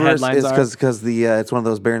can't remember the headlines are. Because it's one of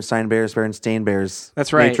those Berenstain Bears.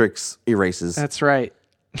 That's right. Matrix erases. That's right.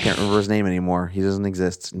 Can't remember his name anymore. He doesn't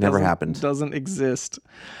exist. Never happened. Doesn't exist.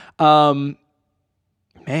 Man,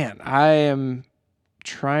 I am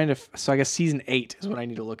trying to. So I guess season 8 is what I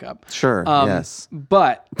need to look up. Sure. Yes.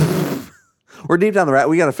 But. We're deep down the rabbit.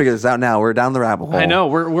 We got to figure this out now. We're down the rabbit hole. I know.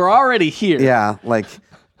 We're already here. Yeah, like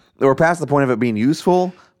we're past the point of it being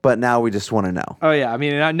useful, but now we just want to know. Oh yeah, I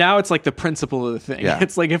mean now it's like the principle of the thing. Yeah.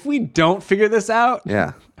 It's like if we don't figure this out.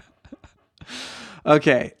 Yeah.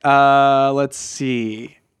 Okay. Let's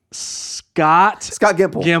see. Scott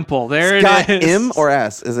Gimple. Gimple. There Scott it is. M or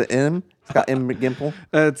S? Is it M? Scott M. Gimple?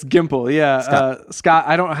 It's Gimple. Yeah. Scott.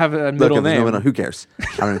 I don't have a middle name. No, who cares?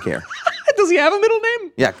 I don't even care. Does he have a middle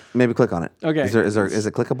name? Yeah, maybe click on it. Okay. Is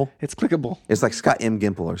it clickable? It's clickable. It's like Scott M.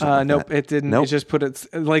 Gimple or something. Nope, it didn't. Nope. It just put it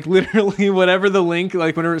like literally whatever the link,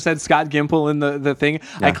 like whenever it said Scott Gimple in the thing,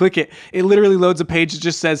 yeah. I click it. It literally loads a page that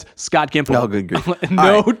just says Scott Gimple. Oh, good.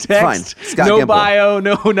 No right, text, no Gimple. Bio,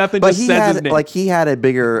 no nothing. But just says his name. Like he had a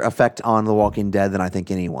bigger effect on The Walking Dead than I think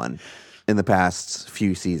anyone in the past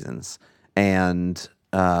few seasons, and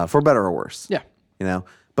for better or worse. Yeah.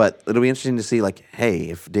 But it'll be interesting to see, like, hey,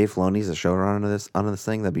 if Dave Filoni's a showrunner on this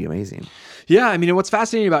thing, that'd be amazing. Yeah, I mean, what's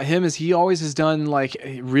fascinating about him is he always has done like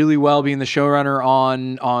really well being the showrunner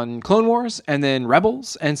on Clone Wars and then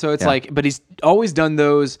Rebels, and so it's like, but he's always done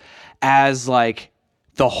those as like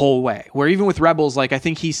the whole way. Where even with Rebels, like I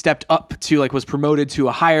think he stepped up to like was promoted to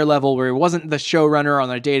a higher level where he wasn't the showrunner on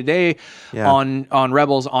the day-to-day on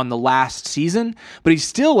Rebels on the last season, but he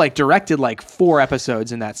still like directed like 4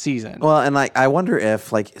 episodes in that season. Well, and like I wonder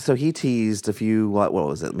if like so he teased a few what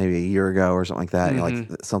was it, maybe a year ago or something like that, like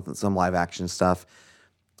some live action stuff.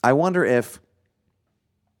 I wonder if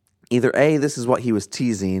either A, this is what he was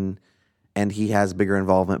teasing and he has bigger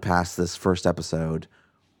involvement past this first episode,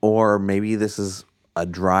 or maybe this is a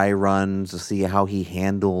dry run to see how he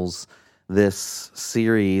handles this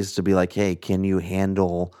series to be like, hey, can you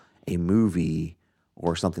handle a movie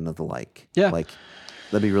or something of the like? Yeah. Like,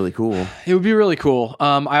 that'd be really cool. It would be really cool.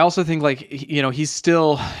 I also think like, he's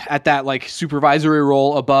still at that like supervisory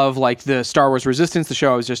role above like the Star Wars Resistance, the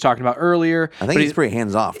show I was just talking about earlier. I think he's pretty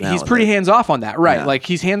hands off now. He's pretty hands off on that. Right. Yeah. Like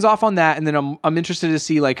he's hands off on that. And then I'm interested to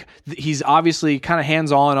see like, he's obviously kind of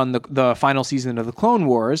hands on the final season of the Clone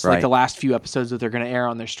Wars, like the last few episodes that they're going to air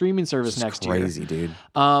on their streaming service next year. Crazy, dude.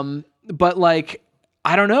 But like,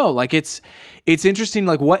 I don't know. Like it's interesting.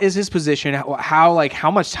 Like what is his position?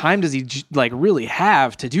 How much time does he like really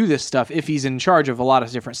have to do this stuff if he's in charge of a lot of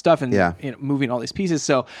different stuff and moving all these pieces?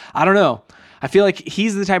 So I don't know. I feel like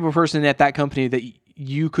he's the type of person at that company that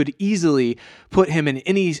you could easily put him in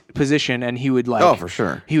any position and he would like, oh, for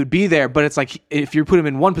sure. He would be there. But it's like, if you put him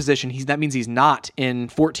in one position, that means he's not in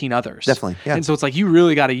 14 others. Definitely. Yeah. And so it's like, you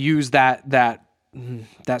really got to use that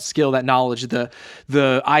that skill, that knowledge.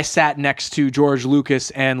 The I sat next to George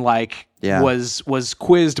Lucas and like was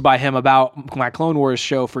quizzed by him about my Clone Wars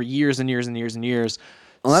show for years and years and years and years.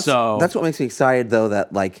 Well, that's what makes me excited, though,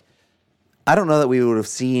 that like I don't know that we would have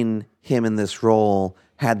seen him in this role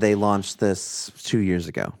had they launched this 2 years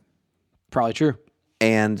ago. Probably true.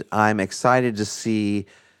 And I'm excited to see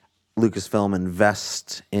Lucasfilm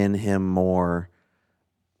invest in him more.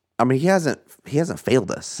 I mean, he hasn't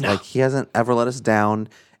failed us. No. Like, he hasn't ever let us down.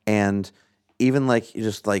 And even like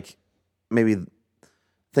just like maybe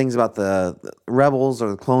things about the Rebels or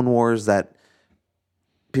the Clone Wars that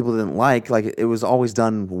people didn't like it was always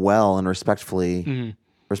done well and respectfully.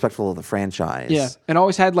 Respectful of the franchise. Yeah, and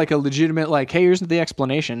always had like a legitimate like, hey, here's the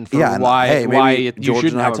explanation for why you George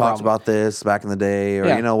shouldn't and I have a talked problem. about this back in the day,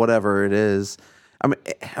 or whatever it is. I mean,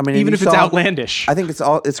 Even if it's outlandish. I think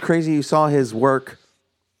it's crazy. You saw his work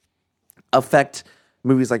affect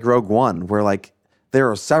movies like Rogue One, where like there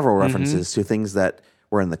are several references to things that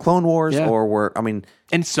were in the Clone Wars or were, I mean,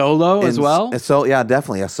 and Solo as well. So yeah,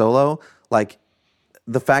 definitely a Solo. Like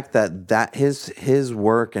the fact that his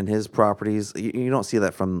work and his properties, you don't see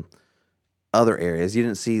that from other areas. You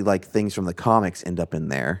didn't see like things from the comics end up in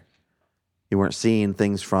there. You weren't seeing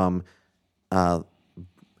things from at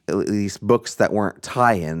least books that weren't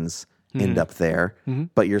tie-ins end up there,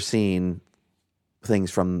 but you're seeing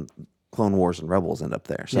things from Clone Wars and Rebels end up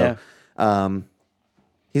there. So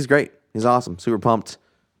he's great. He's awesome. Super pumped.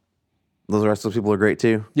 Those rest of those people are great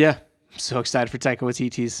too. Yeah. I'm so excited for Taika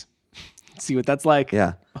Waititi's. See what that's like.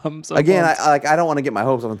 Yeah. I'm so Again, pumped. I don't want to get my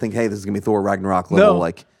hopes up and think, hey, this is gonna be Thor Ragnarok level.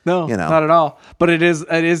 No, not at all. But it is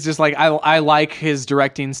just like I like his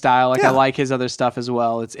directing style. Like I like his other stuff as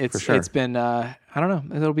well. It's sure. It's been I don't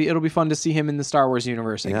know. It'll be fun to see him in the Star Wars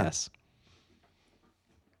universe, I guess.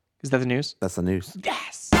 Is that the news? That's the news.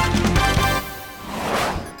 Yes.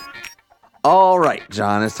 All right,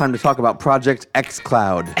 John, it's time to talk about Project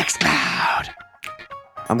xCloud. xCloud.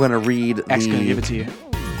 I'm going to read X gonna give it to you.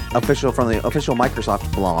 From the official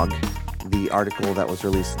Microsoft blog, the article that was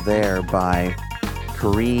released there by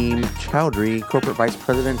Kareem Chowdhury, Corporate Vice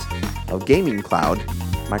President of Gaming Cloud,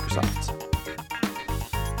 Microsoft.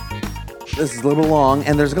 This is a little long,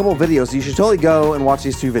 and there's a couple of videos, so you should totally go and watch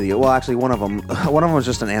these two videos. Well, actually, one of them was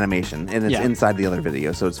just an animation, and it's inside the other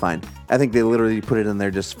video, so it's fine. I think they literally put it in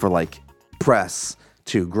there just for like press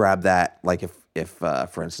to grab that. Like if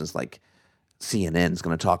for instance, like CNN is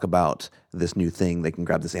going to talk about this new thing, they can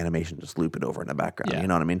grab this animation, just loop it over in the background. Yeah. You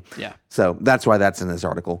know what I mean? Yeah. So that's why that's in this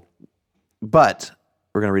article. But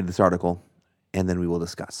we're going to read this article, and then we will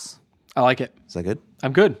discuss. I like it. Is that good?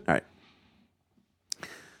 I'm good. All right.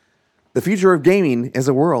 The future of gaming is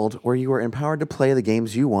a world where you are empowered to play the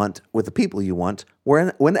games you want with the people you want,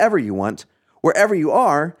 whenever you want, wherever you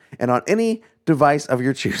are, and on any device of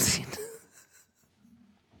your choosing.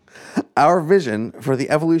 Our vision for the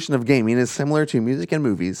evolution of gaming is similar to music and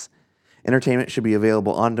movies. Entertainment should be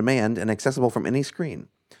available on demand and accessible from any screen.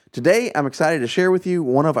 Today, I'm excited to share with you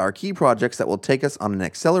one of our key projects that will take us on an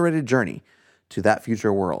accelerated journey to that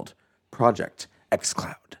future world, Project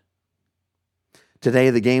xCloud.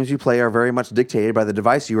 Today, the games you play are very much dictated by the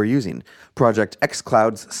device you are using. Project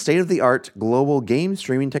xCloud's state-of-the-art global game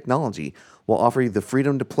streaming technology will offer you the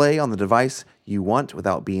freedom to play on the device you want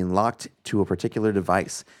without being locked to a particular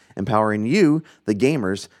device, empowering you, the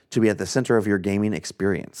gamers, to be at the center of your gaming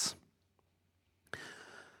experience.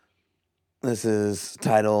 This is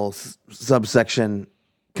title subsection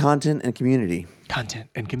Content and Community. Content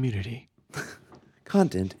and community.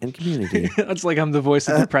 Content and community. That's like I'm the voice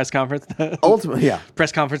of the press conference. Ultimately, yeah.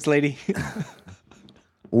 Press conference lady.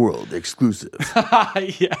 World exclusive.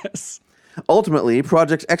 Yes. Ultimately,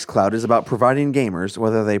 Project xCloud is about providing gamers,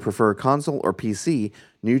 whether they prefer console or PC,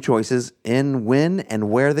 new choices in when and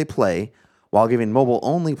where they play, while giving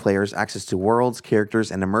mobile-only players access to worlds, characters,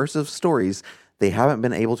 and immersive stories they haven't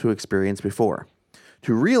been able to experience before.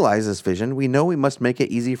 To realize this vision, we know we must make it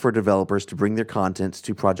easy for developers to bring their content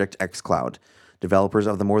to Project xCloud. Developers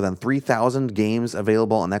of the more than 3,000 games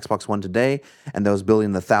available on Xbox One today, and those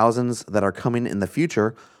building the thousands that are coming in the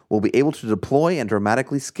future, will be able to deploy and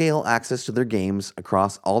dramatically scale access to their games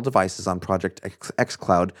across all devices on Project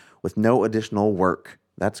xCloud with no additional work.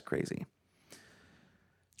 That's crazy.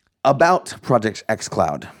 About Project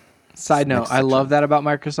xCloud. Side note, I love that about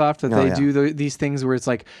Microsoft, that they do these things where it's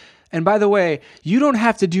like, and by the way, you don't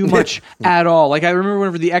have to do much at all. Like I remember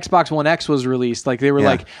whenever the Xbox One X was released, like they were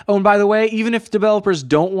like, oh, and by the way, even if developers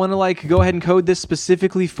don't want to like go ahead and code this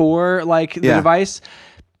specifically for like the device,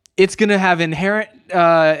 it's going to have inherent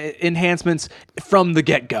enhancements from the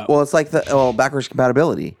get-go. Well, it's like the backwards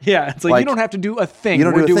compatibility. Yeah, it's like you don't have to do a thing. You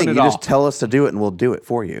don't We're do a doing thing. it You all. just tell us to do it, and we'll do it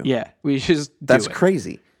for you. Yeah, we just do That's it.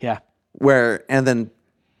 crazy. Yeah. And then,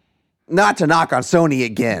 not to knock on Sony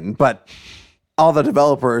again, but all the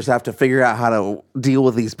developers have to figure out how to deal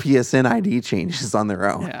with these PSN ID changes on their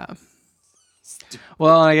own. Yeah.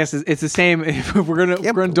 Well, I guess it's the same. If we're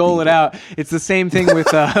gonna dole it out, it's the same thing with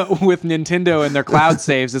with Nintendo and their cloud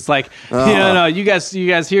saves. It's like, no, you guys.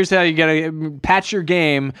 Here's how you gotta patch your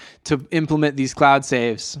game to implement these cloud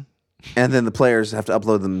saves. And then the players have to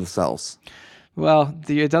upload them themselves. Well,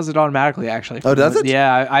 it does it automatically, actually. Oh, does it?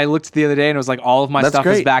 Yeah, I looked the other day and it was like all of my stuff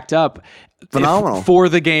is backed up. Phenomenal. For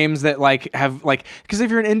the games that have because if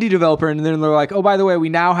you're an indie developer and then they're like, oh, by the way, we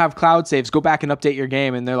now have cloud saves, go back and update your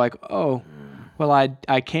game, and they're like, oh, well,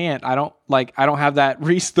 I can't. I don't have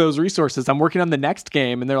those resources. I'm working on the next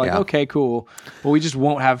game, and they're like, okay, cool. Well, we just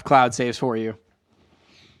won't have cloud saves for you.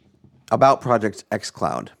 About Project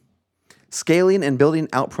xCloud. Scaling and building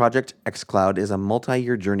out Project xCloud is a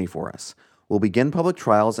multi-year journey for us. We'll begin public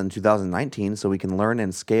trials in 2019 so we can learn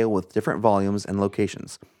and scale with different volumes and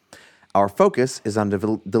locations. Our focus is on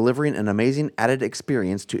delivering an amazing added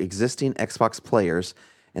experience to existing Xbox players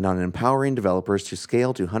and on empowering developers to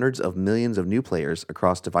scale to hundreds of millions of new players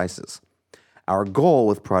across devices. Our goal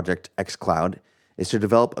with Project xCloud is to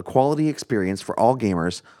develop a quality experience for all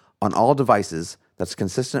gamers on all devices that's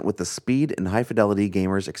consistent with the speed and high fidelity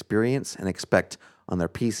gamers experience and expect on their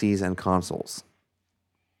PCs and consoles.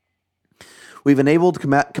 We've enabled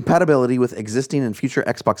compatibility with existing and future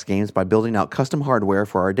Xbox games by building out custom hardware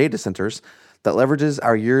for our data centers that leverages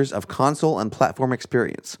our years of console and platform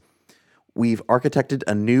experience. We've architected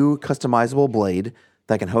a new customizable blade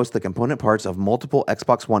that can host the component parts of multiple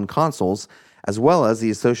Xbox One consoles, as well as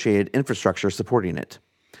the associated infrastructure supporting it.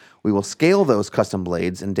 We will scale those custom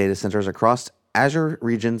blades and data centers across Azure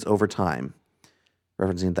regions over time,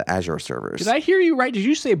 referencing the Azure servers. Did I hear you right? Did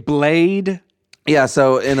you say blade? Yeah,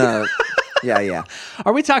 so in a... Yeah.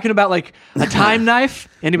 Are we talking about like a time knife?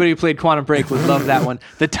 Anybody who played Quantum Break would love that one.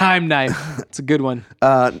 The time knife. It's a good one.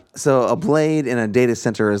 So a blade in a data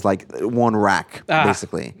center is like one rack,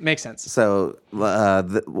 basically. Makes sense. So what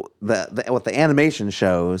the animation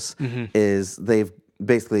shows is they've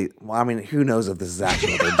basically, well, I mean, who knows if this is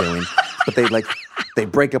actually what they're doing, but they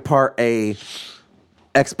break apart a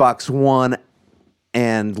Xbox One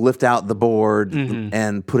and lift out the board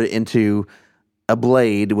and put it into a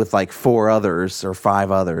blade with like 4 others or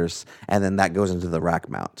 5 others, and then that goes into the rack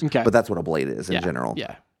mount. Okay. But that's what a blade is in general.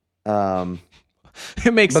 Yeah.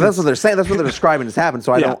 It makes sense. That's what they're saying. That's what they're describing as happened.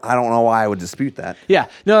 So I don't know why I would dispute that. Yeah.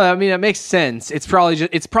 No, I mean, that makes sense. It's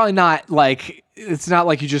probably not like, it's not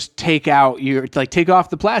like you just take off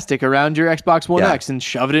the plastic around your Xbox One X and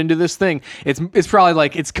shove it into this thing. It's probably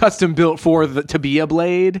like it's custom built to be a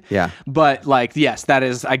blade. Yeah. But like, yes, that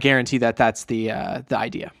is, I guarantee that's the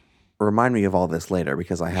idea. Remind me of all this later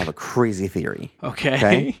because I have a crazy theory.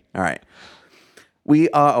 Okay. All right.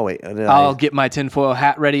 I'll get my tinfoil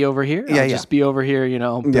hat ready over here. I'll just be over here,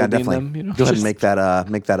 building definitely. them. Go ahead and make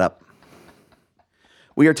that up.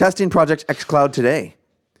 We are testing Project xCloud today.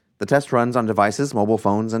 The test runs on devices, mobile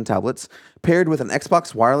phones, and tablets, paired with an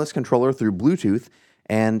Xbox wireless controller through Bluetooth,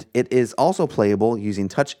 and it is also playable using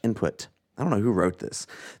touch input. I don't know who wrote this.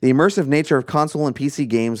 The immersive nature of console and PC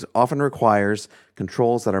games often requires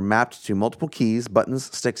controls that are mapped to multiple keys,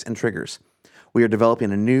 buttons, sticks, and triggers. We are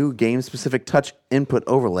developing a new game-specific touch input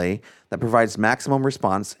overlay that provides maximum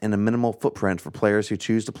response and a minimal footprint for players who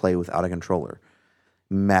choose to play without a controller.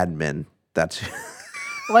 Mad Men. That's...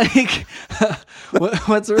 Like,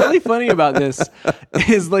 what's really funny about this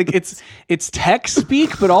is like it's tech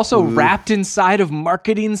speak, but also wrapped inside of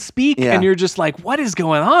marketing speak, and you're just like, what is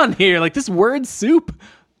going on here? Like this word soup.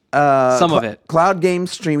 Some of it. Cloud game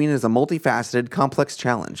streaming is a multifaceted, complex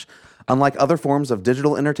challenge. Unlike other forms of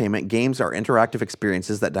digital entertainment, games are interactive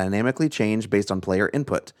experiences that dynamically change based on player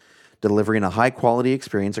input. Delivering a high-quality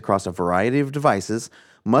experience across a variety of devices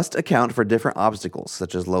must account for different obstacles,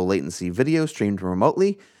 such as low latency video streamed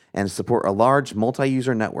remotely and support a large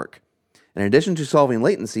multi-user network. In addition to solving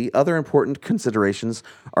latency, other important considerations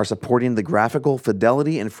are supporting the graphical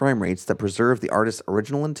fidelity and frame rates that preserve the artist's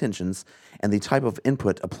original intentions and the type of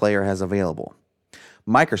input a player has available.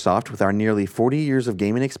 Microsoft, with our nearly 40 years of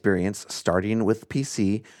gaming experience, starting with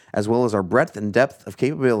PC, as well as our breadth and depth of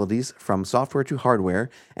capabilities from software to hardware,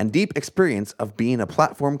 and deep experience of being a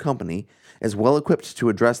platform company, is well equipped to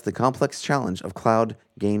address the complex challenge of cloud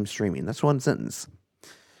game streaming. That's one sentence.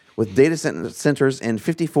 With data centers in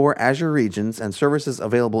 54 Azure regions and services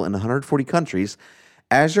available in 140 countries,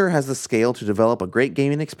 Azure has the scale to develop a great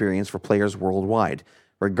gaming experience for players worldwide.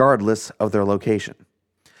 regardless of their location.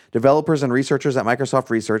 Developers and researchers at Microsoft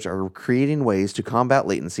Research are creating ways to combat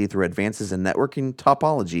latency through advances in networking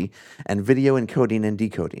topology and video encoding and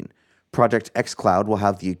decoding. Project xCloud will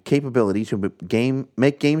have the capability to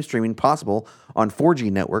make game streaming possible on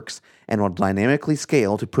 4G networks and will dynamically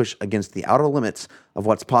scale to push against the outer limits of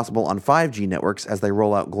what's possible on 5G networks as they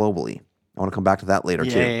roll out globally. I want to come back to that later,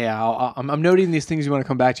 too. Yeah. I'm noting these things you want to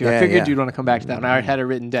come back to. I figured you'd want to come back to that, and I had it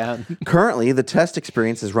written down. Currently, the test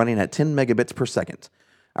experience is running at 10 megabits per second.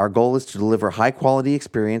 Our goal is to deliver high-quality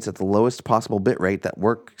experience at the lowest possible bit rate that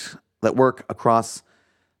work across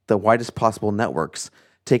the widest possible networks,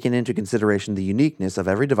 taking into consideration the uniqueness of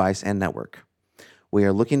every device and network. We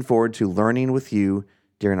are looking forward to learning with you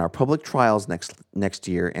during our public trials next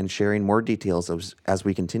year and sharing more details as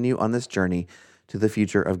we continue on this journey to the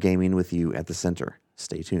future of gaming with you at the center.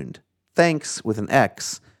 Stay tuned. Thanks, with an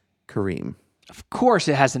X, Kareem. Of course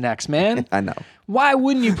it has an X, man. I know. Why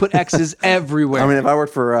wouldn't you put X's everywhere? I mean, if I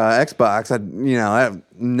worked for Xbox, I've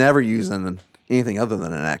never used anything other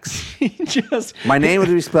than an X. My name would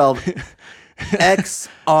be spelled XRIS.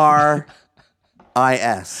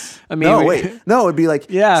 I mean, no, it'd be like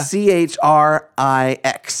CHRIX.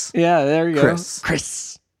 Yeah, there you go.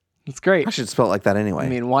 Chris. It's great. I should spell it like that anyway. I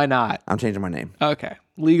mean, why not? I'm changing my name. Okay.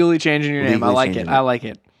 Legally changing your name. I like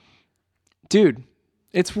it. Dude,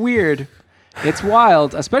 it's weird. It's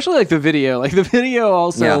wild, especially like the video. Like the video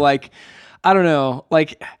also like, I don't know,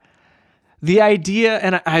 like the idea,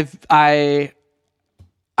 and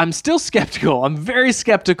I'm still skeptical. I'm very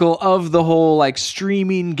skeptical of the whole like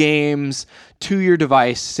streaming games to your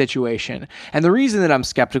device situation. And the reason that I'm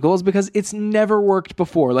skeptical is because it's never worked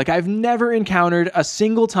before. Like I've never encountered a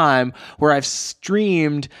single time where I've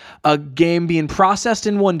streamed a game being processed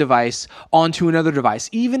in one device onto another device.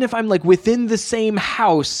 Even if I'm like within the same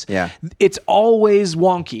house, it's always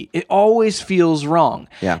wonky. It always feels wrong.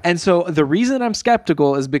 Yeah. And so the reason I'm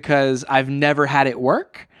skeptical is because I've never had it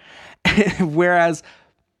work. Whereas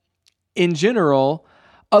in general,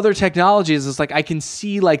 other technologies is like I can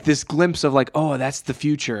see like this glimpse of like, oh, that's the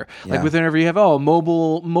future. Like whenever you have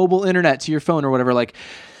mobile internet to your phone or whatever, like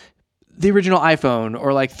the original iPhone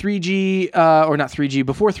or like 3G or not 3G,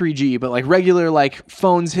 before 3G, but like regular like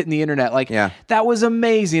phones hitting the internet. Like that was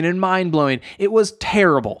amazing and mind blowing. It was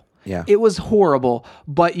terrible. Yeah. It was horrible,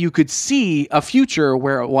 but you could see a future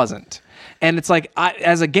where it wasn't. And it's like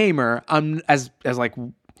as a gamer, I'm as like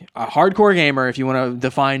a hardcore gamer, if you want to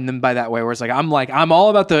define them by that way, where it's like I'm all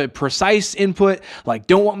about the precise input, like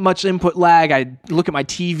don't want much input lag. I look at my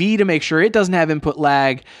TV to make sure it doesn't have input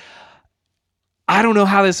lag. I don't know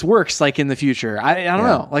how this works like in the future. I don't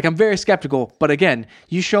know. Like I'm very skeptical, but again,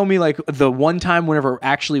 you show me like the one time whenever it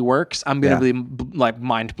actually works, I'm going to be like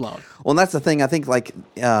mind blown. Well, and that's the thing. I think like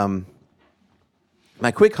my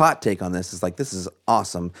quick hot take on this is like, this is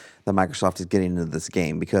awesome that Microsoft is getting into this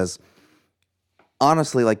game because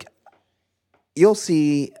honestly, like you'll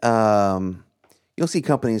see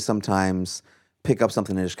companies sometimes pick up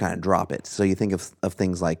something and just kind of drop it. So you think of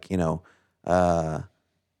things like,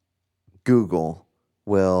 Google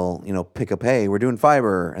will, pick up, hey, we're doing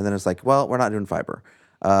fiber. And then it's like, well, we're not doing fiber.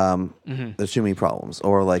 There's too many problems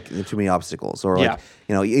or like too many obstacles or like,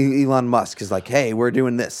 Elon Musk is like, hey, we're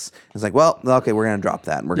doing this. It's like, well, okay, we're going to drop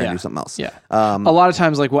that and we're going to do something else. Yeah. A lot of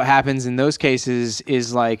times, like what happens in those cases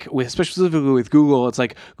is like especially specifically with Google, it's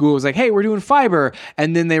like Google was like, hey, we're doing fiber.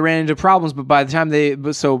 And then they ran into problems. But by the time they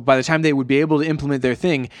would be able to implement their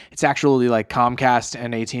thing, it's actually like Comcast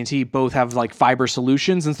and AT&T both have like fiber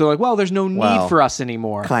solutions. And so they're like, well, there's no need for us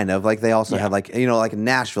anymore. Kind of like they also have like, like in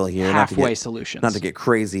Nashville here. Halfway solutions. Not to get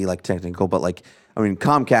crazy, like technical, but like, I mean,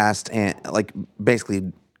 Comcast and like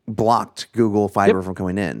basically blocked Google Fiber from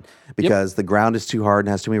coming in because the ground is too hard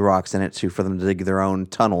and has too many rocks in it for them to dig their own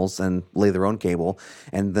tunnels and lay their own cable.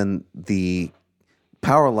 And then the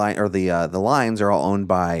power line or the lines are all owned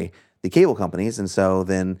by the cable companies. And so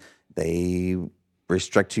then they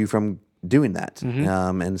restrict you from doing that.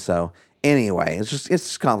 And so anyway, it's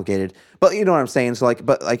just complicated, but you know what I'm saying? So like,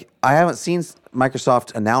 I haven't seen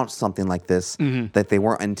Microsoft announce something like this that they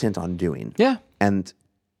weren't intent on doing. Yeah. And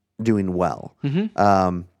doing well.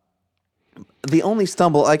 The only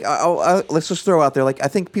stumble, like, let's just throw out there, like, I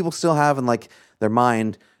think people still have in like their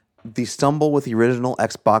mind the stumble with the original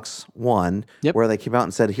Xbox One, where they came out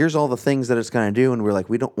and said, here's all the things that it's going to do. And we're like,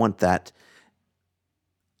 we don't want that.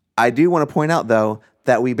 I do want to point out though,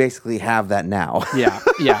 that we basically have that now. Yeah.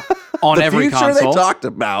 On every console. The future they talked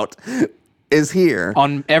about is here.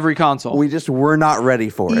 On every console. We just were not ready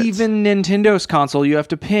for it. Even Nintendo's console, you have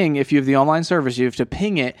to ping, if you have the online service, you have to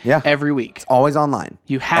ping it every week. It's always online.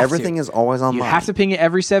 You have Everything is always online. You have to ping it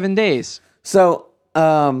every 7 days. So,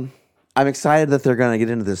 I'm excited that they're going to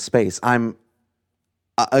get into this space. I'm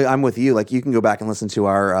with you. Like, you can go back and listen to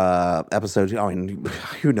our episode. I mean,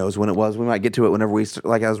 who knows when it was? We might get to it whenever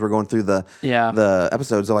as we're going through the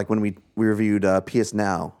episodes. Like when we reviewed PS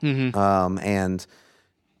Now, and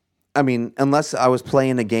I mean, unless I was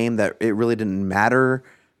playing a game that it really didn't matter,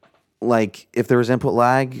 like if there was input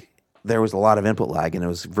lag, there was a lot of input lag, and it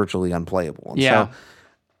was virtually unplayable. And so,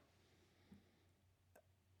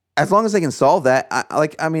 as long as they can solve that,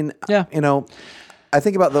 you know, I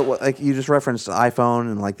think about like you just referenced iPhone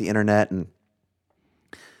and like the internet, and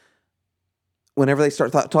whenever they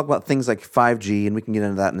start talk about things like 5G, and we can get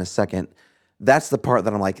into that in a second, that's the part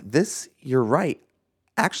that I'm like, you're right.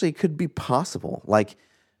 Actually, it could be possible. Like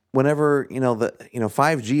whenever,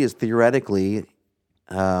 5G is theoretically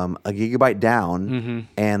a gigabyte down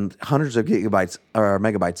and hundreds of gigabytes or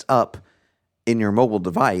megabytes up in your mobile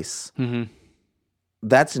device,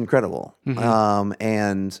 that's incredible.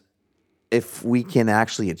 And if we can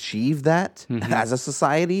actually achieve that as a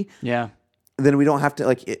society, then we don't have to,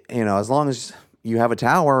 like, as long as you have a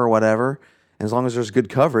tower or whatever, and as long as there's good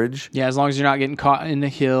coverage. Yeah, as long as you're not getting caught in a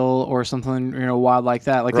hill or something, wild like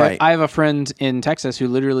that. Like, right. I have a friend in Texas who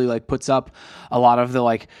literally like puts up a lot of the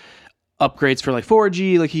like upgrades for like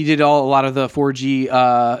 4G. Like he did a lot of the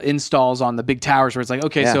 4G installs on the big towers where it's like,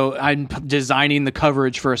 okay, so I'm designing the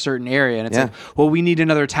coverage for a certain area, and it's like, well, we need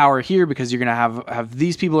another tower here because you're gonna have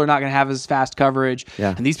these people are not gonna have as fast coverage,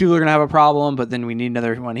 and these people are gonna have a problem, but then we need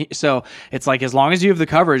another one here. So it's like, as long as you have the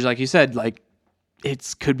coverage, like you said, like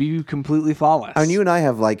it could be completely flawless. I mean, you and I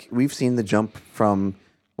have we've seen the jump from,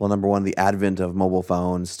 well, number one, the advent of mobile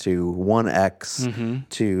phones to 1X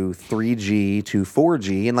to 3G to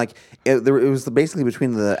 4G, and like it was basically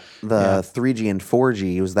between the 3G and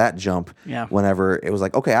 4G. It was that jump. Yeah. Whenever it was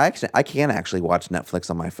like, okay, I can actually watch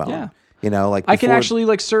Netflix on my phone. Yeah. Like I can actually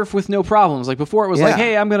like surf with no problems. Like before, it was like,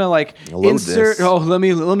 hey, I'm gonna like insert. This. Oh, let me.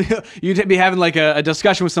 You'd be having like a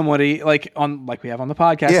discussion with somebody like we have on the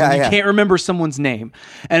podcast, and you can't remember someone's name,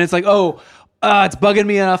 and it's like, it's bugging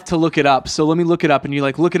me enough to look it up. So let me look it up. And you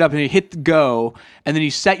like look it up and you hit go, and then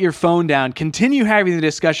you set your phone down, continue having the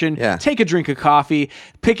discussion, take a drink of coffee,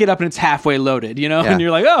 pick it up, and it's halfway loaded, and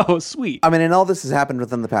you're like, oh, sweet. I mean, and all this has happened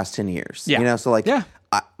within the past 10 years, so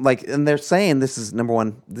like, and they're saying this is number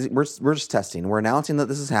one, we're just testing. We're announcing that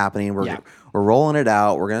this is happening. We're rolling it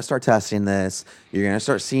out. We're going to start testing this. You're going to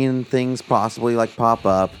start seeing things possibly like pop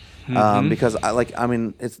up, because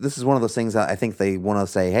this is one of those things that I think they want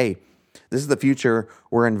to say, hey, this is the future.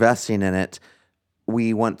 We're investing in it.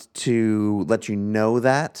 We want to let you know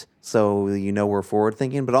that, so we're forward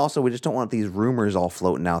thinking. But also, we just don't want these rumors all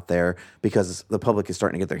floating out there because the public is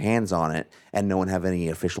starting to get their hands on it and no one have any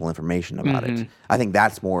official information about it. I think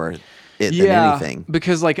that's more it than anything.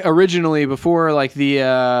 Because like originally, before like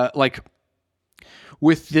the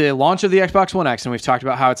with the launch of the Xbox One X, and we've talked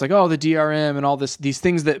about how it's like, the DRM and all these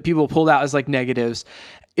things that people pulled out as like negatives.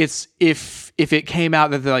 It's if it came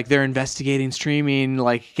out that they're investigating streaming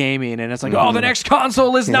like gaming, and it's like, the next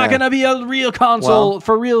console is not going to be a real console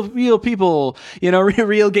for real people,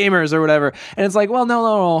 real gamers or whatever. And it's like, well,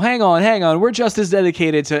 no, hang on. We're just as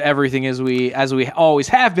dedicated to everything as we always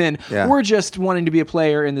have been. Yeah. We're just wanting to be a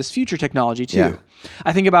player in this future technology too. Yeah.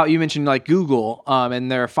 I think about, you mentioned like Google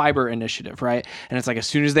and their fiber initiative, right? And it's like, as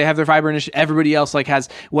soon as they have their fiber initiative, everybody else like has,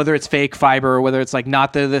 whether it's fake fiber or whether it's like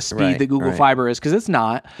not the speed that Google fiber is, because it's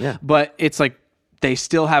not. Yeah. But it's like they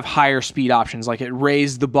still have higher speed options. Like it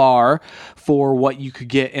raised the bar for what you could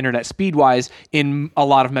get internet speed wise in a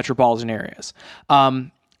lot of metropolitan areas.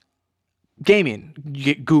 Gaming,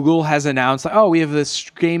 Google has announced, we have this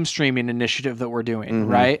game streaming initiative that we're doing,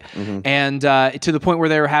 right? And to the point where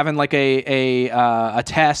they were having like a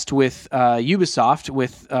test with Ubisoft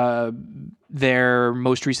with their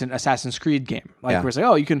most recent Assassin's Creed game. Like we're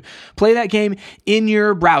saying, you can play that game in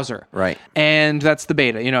your browser, right? And that's the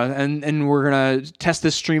beta, and we're gonna test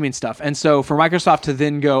this streaming stuff. And so for Microsoft to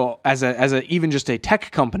then go as a even just a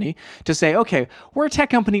tech company to say, okay, we're a tech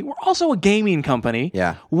company, we're also a gaming company.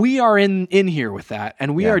 Yeah, we are in here with that,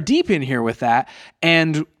 and we are deep in here with that,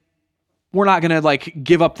 and we're not going to like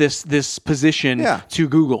give up this position to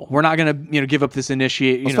Google. We're not going to give up this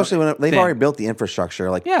initiate. Especially when they've already built the infrastructure.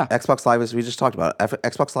 Like Xbox Live, as we just talked about,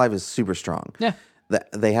 Xbox Live is super strong. Yeah,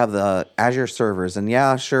 they have the Azure servers, and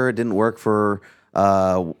sure, it didn't work for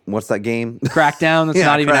what's that game? Crackdown. That's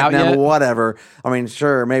not even out yet. Whatever. I mean,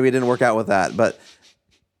 sure, maybe it didn't work out with that, but.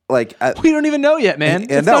 Like we don't even know yet, man. We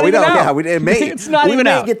don't. Yeah, it's not even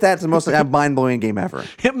out. We may get that. It's the most mind-blowing game ever.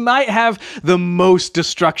 It might have the most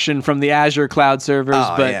destruction from the Azure cloud servers,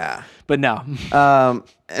 but no.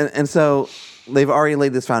 And so they've already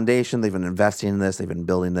laid this foundation. They've been investing in this. They've been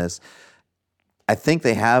building this. I think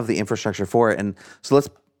they have the infrastructure for it. And so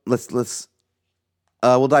let's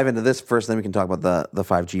we'll dive into this first, then we can talk about the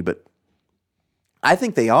 5G. But I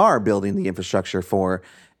think they are building the infrastructure for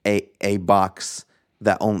a box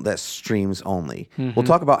that streams only. We'll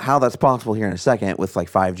talk about how that's possible here in a second with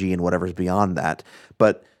like 5G and whatever's beyond that.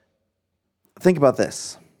 But think about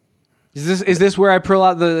this. Is this where I pull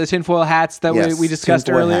out the tinfoil hats that Yes, we discussed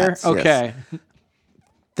tinfoil earlier? hats, Okay. yes.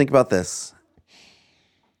 Think about this.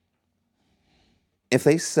 If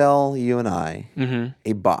they sell you and I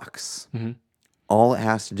a box, all it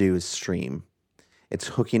has to do is stream. It's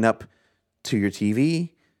hooking up to your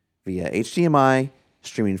TV via HDMI,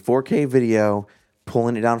 streaming 4K video,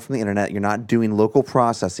 pulling it down from the internet. You're not doing local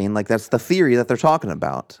processing. Like, that's the theory that they're talking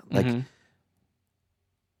about. Like,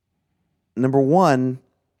 number one,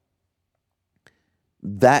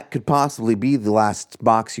 that could possibly be the last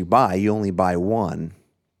box you buy. You only buy one.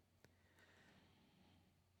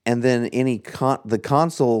 And then the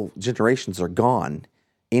console generations are gone.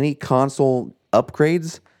 Any console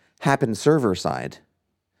upgrades happen server side.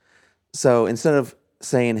 So instead of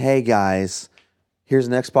saying, hey guys, here's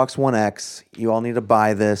an Xbox One X, you all need to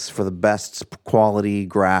buy this for the best quality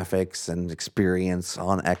graphics and experience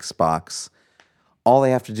on Xbox, all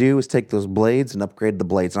they have to do is take those blades and upgrade the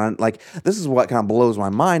blades. And this is what kind of blows my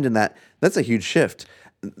mind, in that's a huge shift.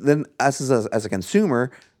 Then us as a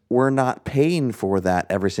consumer, we're not paying for that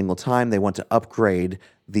every single time they want to upgrade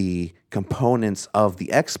the components of the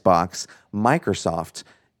Xbox. Microsoft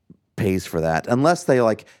pays for that, unless they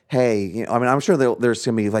hey, I'm sure there's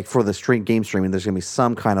going to be for the game streaming, there's going to be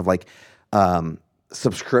some kind of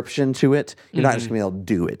subscription to it. You're not just going to be able to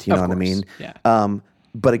do it. You know what I mean? Yeah.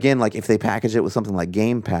 But again, if they package it with something like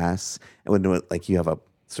Game Pass, it would do it you have a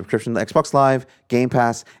subscription to Xbox Live, Game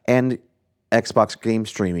Pass, and Xbox game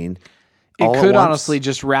streaming. It could honestly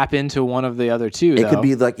just wrap into one of the other two. It could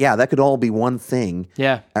be that could all be one thing.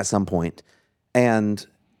 Yeah. At some point, and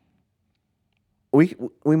we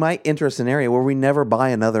might enter a scenario where we never buy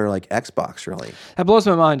another Xbox. Really, that blows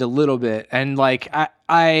my mind a little bit, and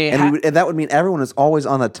and that would mean everyone is always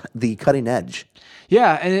on the cutting edge.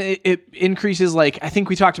 Yeah, and it increases, I think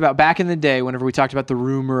we talked about back in the day, whenever we talked about the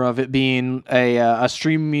rumor of it being a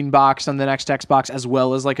streaming box on the next Xbox, as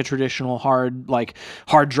well as a traditional hard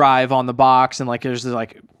drive on the box, and there's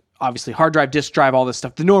obviously hard drive, disk drive, all this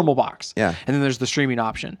stuff, the normal box. Yeah. And then there's the streaming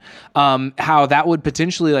option. How that would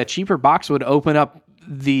potentially, a cheaper box would open up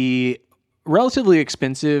the relatively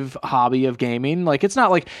expensive hobby of gaming. It's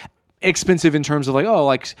not expensive in terms of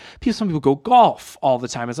some people go golf all the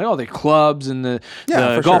time. It's they clubs and the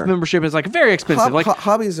golf membership is very expensive.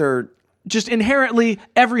 Hobbies are just inherently,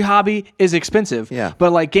 every hobby is expensive. Yeah.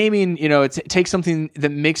 But gaming, it takes something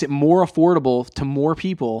that makes it more affordable to more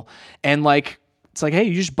people, and it's hey,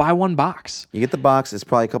 you just buy one box. You get the box. It's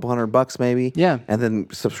probably a couple $100 maybe. Yeah. And then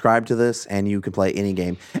subscribe to this, and you can play any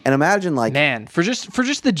game. And imagine man, for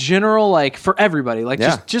just the general for everybody,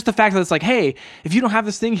 just the fact that it's hey, if you don't have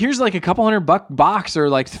this thing, here's a couple $100 box, or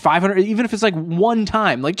 500, even if it's one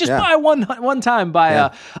time, buy one time, buy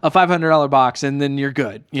a $500 box, and then you're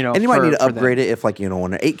good. And you might need to upgrade it if when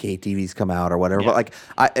 8K TVs come out or whatever. Yeah.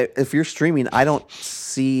 But if you're streaming, I don't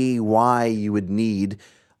see why you would need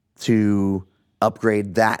to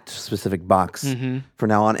upgrade that specific box from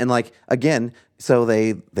now on. And again, so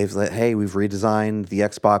they've said, hey, we've redesigned the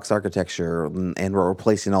Xbox architecture, and we're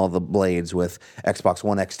replacing all the blades with Xbox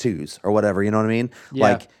One X2s or whatever. You know what I mean?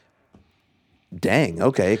 Yeah. Dang,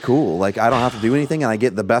 okay, cool. I don't have to do anything, and I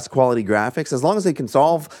get the best quality graphics as long as they can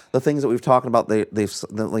solve the things that we've talked about.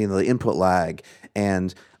 The input lag,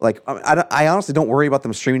 and I honestly don't worry about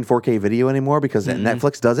them streaming 4K video anymore, because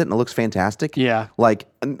Netflix does it and it looks fantastic. Yeah.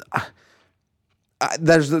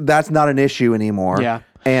 That's not an issue anymore. Yeah.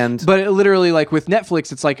 But it literally, with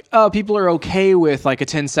Netflix, it's people are okay with a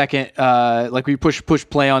 10-second, we push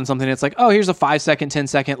play on something. It's here's a 5-second,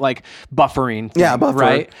 10-second buffering thing, buffer.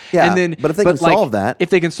 right? Yeah. And then, but if they can solve that,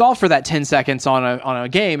 if they can solve for that 10 seconds on a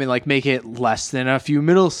game and make it less than a few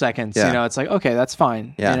milliseconds, it's okay, that's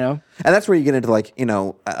fine. Yeah. And that's where you get into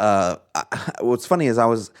what's funny is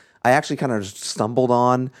I actually kind of stumbled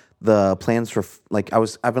on the plans for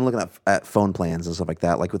I've been looking at phone plans and stuff like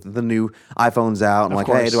that, with the new iPhones out, and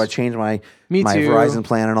hey, do I change my Verizon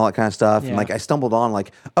plan and all that kind of stuff? Yeah. And I stumbled on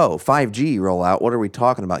 5G rollout. What are we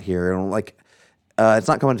talking about here? And it's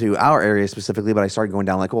not coming to our area specifically, but I started going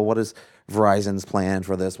down well, what is Verizon's plan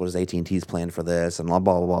for this? What is AT&T's plan for this? And blah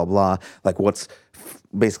blah blah blah. What's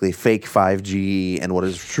basically fake 5G and what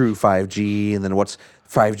is true 5G, and then what's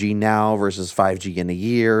 5G now versus 5G in a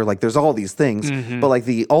year. There's all these things, but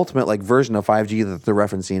the ultimate version of 5G that they're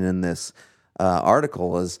referencing in this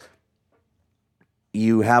article is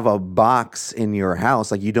you have a box in your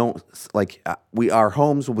house, like you don't like our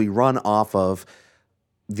homes will be run off of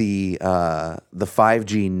the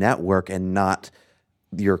 5G network and not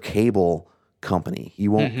your cable company.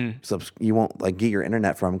 You won't you won't like get your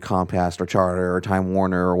internet from Comcast or Charter or Time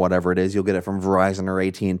Warner or whatever it is. You'll get it from Verizon or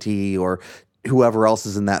AT&T or whoever else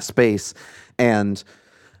is in that space, and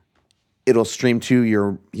it'll stream to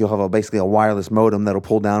you'll have basically a wireless modem that'll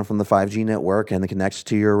pull down from the 5G network and it connects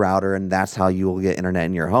to your router, and that's how you will get internet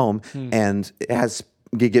in your home. And it has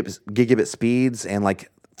gigabit speeds, and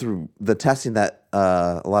like through the testing that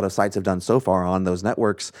a lot of sites have done so far on those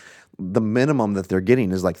networks, the minimum that they're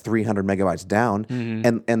getting is like 300 megabytes down,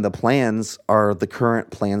 and the plans are the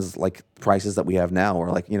current plans, like prices that we have now,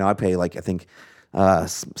 or like, I pay like, I think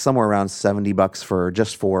somewhere around $70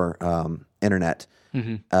 for internet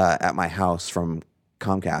at my house from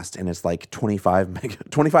Comcast, and it's like 25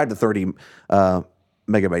 to 30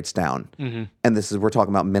 megabytes down. And we're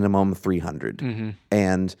talking about minimum 300.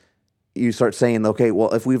 And you start saying, okay,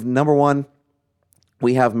 well, if number one,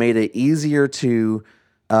 we have made it easier to,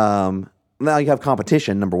 now you have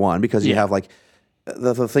competition, number one, because you have like,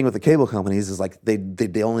 the thing with the cable companies is like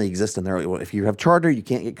they only exist in there. If you have Charter, you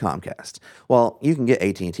can't get Comcast. Well, you can get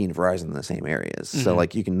AT&T and Verizon in the same areas. So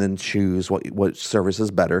like you can then choose what service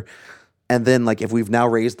is better. And then like if we've now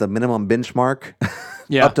raised the minimum benchmark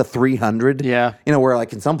up to 300, where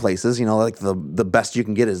like in some places, like the best you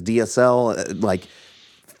can get is DSL, like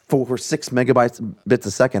 4 or 6 megabytes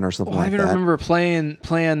a second or something like that. I even remember playing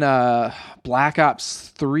Black Ops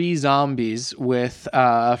 3 Zombies with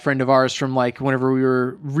a friend of ours from like whenever we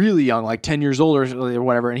were really young, like 10 years old or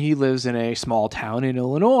whatever, and he lives in a small town in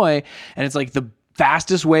Illinois, and it's like the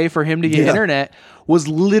fastest way for him to get internet was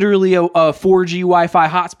literally a 4G Wi-Fi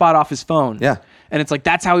hotspot off his phone. Yeah. And it's like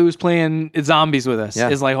that's how he was playing Zombies with us.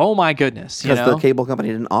 It's like, oh my goodness. Because the cable company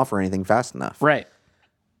didn't offer anything fast enough. Right.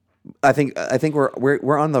 I think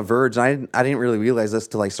we're on the verge. I didn't really realize this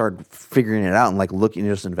till I started figuring it out and like looking,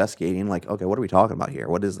 just investigating. Like, okay, what are we talking about here?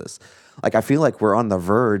 What is this? Like, I feel like we're on the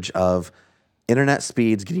verge of internet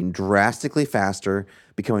speeds getting drastically faster,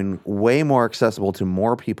 becoming way more accessible to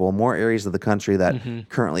more people, more areas of the country that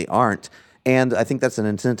currently aren't. And I think that's an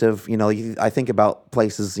incentive. I think about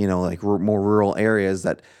places, like more rural areas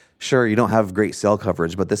that. Sure, you don't have great cell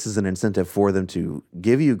coverage, but this is an incentive for them to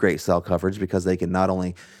give you great cell coverage because they can not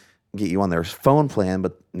only get you on their phone plan,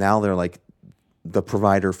 but now they're like the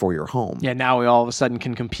provider for your home. Yeah, now we all of a sudden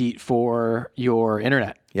can compete for your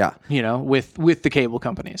internet. Yeah. With the cable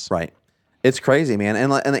companies. Right. It's crazy, man.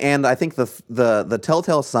 And I think the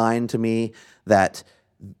telltale sign to me that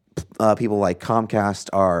people like Comcast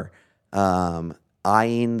are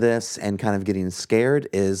eyeing this and kind of getting scared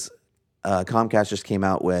is Comcast just came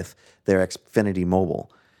out with their Xfinity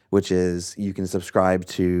Mobile, which is you can subscribe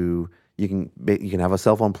to you can have a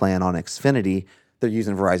cell phone plan on Xfinity. They're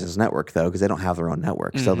using Verizon's network though because they don't have their own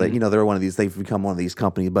network. So that they're one of these. They've become one of these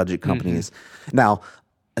budget companies. Now,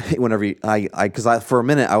 whenever because for a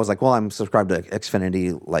minute I was like, well, I'm subscribed to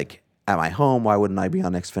Xfinity like at my home. Why wouldn't I be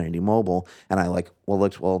on Xfinity Mobile? And I looked.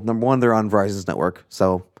 Well, number one, they're on Verizon's network,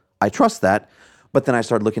 so I trust that. But then I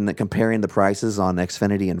started looking at comparing the prices on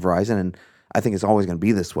Xfinity and Verizon, and I think it's always going to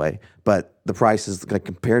be this way. But the prices, like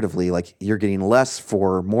comparatively, like you're getting less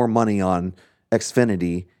for more money on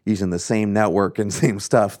Xfinity using the same network and same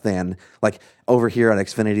stuff than like over here on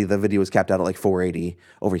Xfinity, the video is capped out at like 480.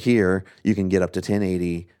 Over here, you can get up to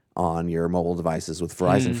 1080 on your mobile devices with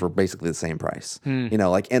Verizon for basically the same price. And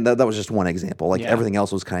that was just one example. Like everything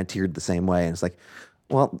else was kind of tiered the same way, and it's like,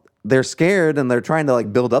 well, they're scared and they're trying to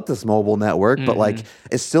like build up this mobile network, but like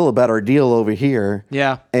it's still a better deal over here.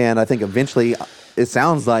 Yeah. And I think eventually it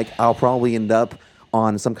sounds like I'll probably end up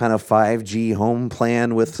on some kind of 5G home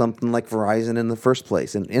plan with something like Verizon in the first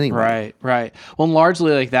place. And anyway. Right. Well,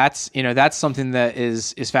 largely like that's something that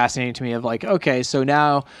is fascinating to me of like, okay, so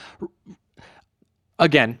now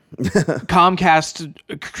again, Comcast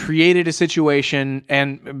created a situation,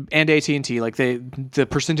 and AT&T, like the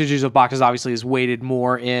percentages of boxes obviously is weighted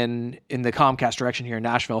more in the Comcast direction here in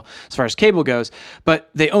Nashville as far as cable goes, but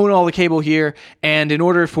they own all the cable here, and in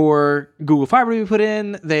order for Google Fiber to be put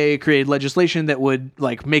in, they created legislation that would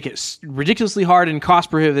like make it ridiculously hard and cost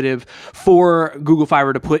prohibitive for Google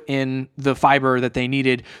Fiber to put in the fiber that they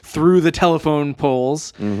needed through the telephone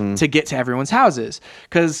poles to get to everyone's houses,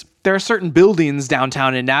 because there are certain buildings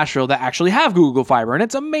downtown in Nashville that actually have Google Fiber, and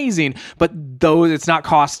it's amazing. But though it's not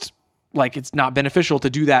it's not beneficial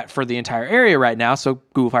to do that for the entire area right now. So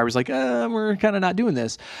Google Fiber is like, we're kind of not doing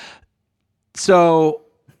this. So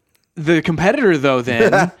the competitor, though,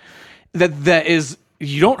 then that is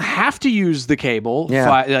you don't have to use the cable. Yeah.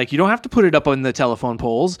 Like you don't have to put it up on the telephone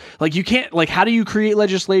poles. Like you can't, like, how do you create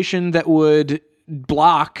legislation that would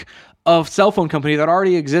block a cell phone company that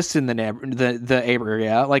already exists in the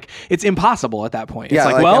area? Like it's impossible at that point. Yeah,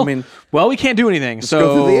 It's like, like, well, we can't do anything. So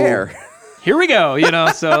go through the air. Here we go,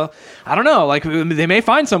 so I don't know, like they may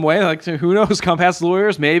find some way, like who knows, Compass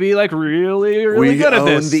lawyers may be like really good at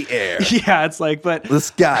this. We own the air. Yeah, it's like, but The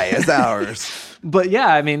sky is ours. but yeah,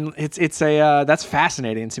 I mean, it's a that's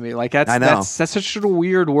fascinating to me. Like I know. that's such a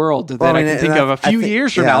weird world that Well, I can think of a few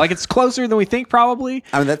years from yeah. now. Like it's closer than we think, probably.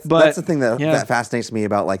 I mean, that's the thing that fascinates me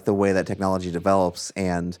about like the way that technology develops,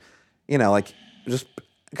 and like just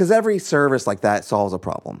because every service like that solves a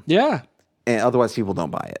problem, Yeah. and otherwise people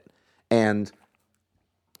don't buy it. And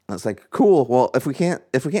it's like, cool. Well, if we can't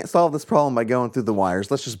solve this problem by going through the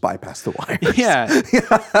wires, let's just bypass the wires. Yeah.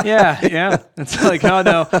 It's like, oh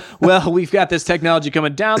no. Well, we've got this technology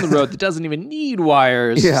coming down the road that doesn't even need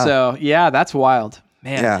wires. Yeah. So yeah, that's wild,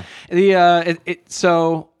 man. Yeah.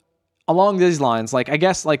 So along these lines, like I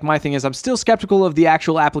guess like my thing is I'm still skeptical of the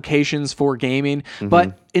actual applications for gaming,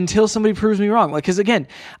 but until somebody proves me wrong, like because again,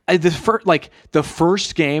 the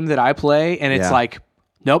first game that I play and it's like,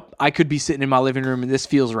 nope, I could be sitting in my living room and this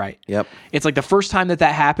feels right. Yep. It's like the first time that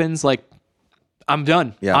happens, like I'm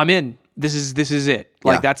done. Yeah. I'm in. This is it.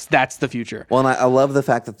 Like that's the future. Well, and I love the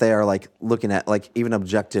fact that they are like looking at like even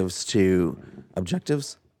objectives.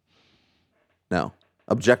 No,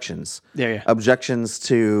 objections. Yeah. Objections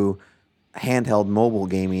to handheld mobile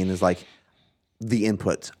gaming is like the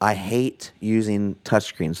input. I hate using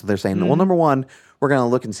touchscreens. So they're saying, well, number one, we're going to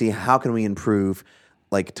look and see how can we improve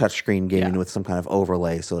like touchscreen gaming with some kind of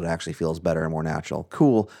overlay so that it actually feels better and more natural.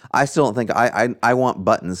 Cool. I still don't think I want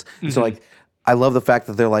buttons. So like, I love the fact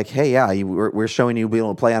that they're like, hey, yeah, we're showing you being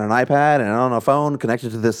able to play on an iPad and on a phone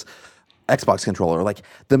connected to this Xbox controller. Like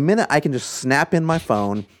the minute I can just snap in my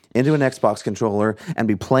phone into an Xbox controller and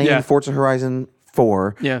be playing Forza Horizon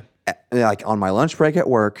 4, like on my lunch break at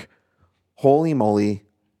work, holy moly.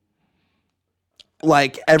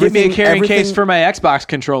 Like everything. Give me a carrying case for my Xbox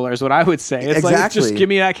controller is what I would say. It's like, just give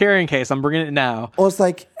me that carrying case. I'm bringing it now. Well, it's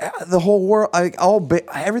like the whole world, like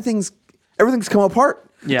everything's come apart.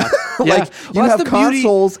 Yeah. Like you have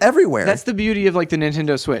consoles everywhere. That's the beauty of like the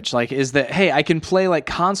Nintendo Switch. Like is that, hey, I can play like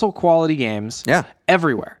console quality games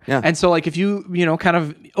everywhere. Yeah. And so like if you kind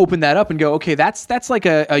of open that up and go, okay, that's like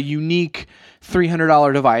a unique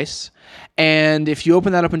 $300 device. And if you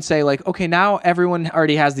open that up and say like, okay, now everyone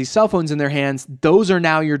already has these cell phones in their hands. Those are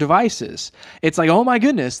now your devices. It's like, oh my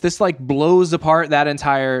goodness, this like blows apart that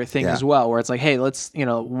entire thing as well, where it's like, hey, let's,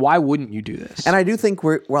 why wouldn't you do this? And I do think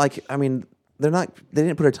we're like, I mean, they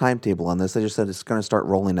didn't put a timetable on this. They just said it's going to start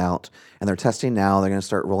rolling out, and they're testing now. They're going to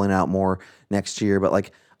start rolling out more next year. But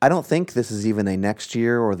like, I don't think this is even a next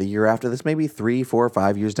year or the year after. This may be 3, 4,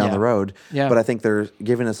 5 years down the road. Yeah. But I think they're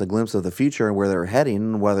giving us a glimpse of the future and where they're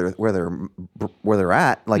heading, where they're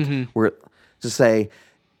at. Like we're to say,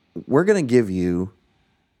 we're going to give you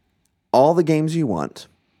all the games you want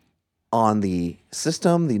on the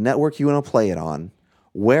system, the network you want to play it on,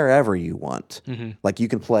 wherever you want. Like you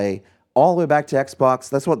can play all the way back to Xbox.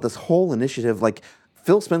 That's what this whole initiative, like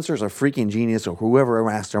Phil Spencer's a freaking genius, or whoever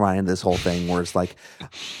masterminded this whole thing, where it's like,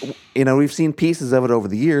 we've seen pieces of it over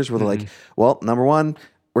the years where they're like, well, number one,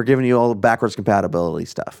 we're giving you all the backwards compatibility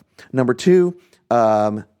stuff. Number two,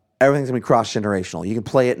 everything's going to be cross-generational. You can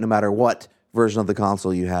play it no matter what version of the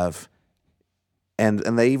console you have. And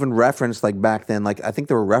they even referenced, like back then, like I think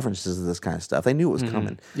there were references to this kind of stuff. They knew it was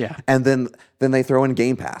coming. Yeah. And then they throw in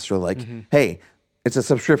Game Pass. Or like, hey, it's a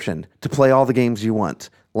subscription to play all the games you want.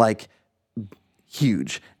 Like,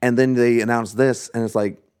 huge. And then they announced this, and it's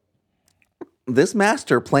like, this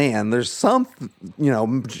master plan, there's some,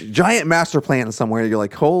 giant master plan somewhere. You're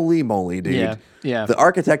like, holy moly, dude. Yeah. The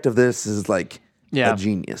architect of this is like a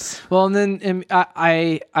genius. Well, and then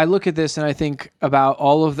I look at this and I think about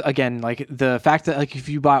all of again, like the fact that like if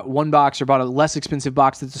you bought one box or bought a less expensive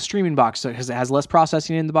box, that's a streaming box because it has less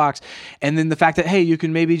processing in the box, and then the fact that hey, you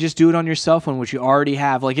can maybe just do it on your cell phone, which you already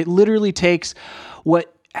have. Like it literally takes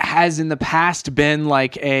what has in the past been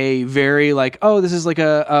like a very like, oh, this is like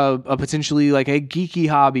a potentially like a geeky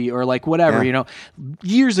hobby or like whatever,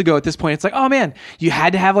 years ago at this point, it's like, oh man, you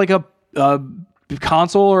had to have like a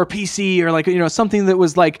console or a PC or like, something that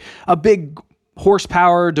was like a big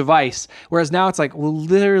horsepower device. Whereas now it's like, well,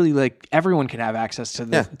 literally like everyone can have access to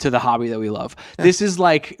the hobby that we love. This is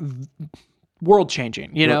like world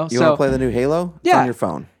changing, You want to play the new Halo? It's on your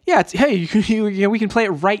phone. yeah, hey, we can play it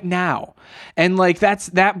right now. And like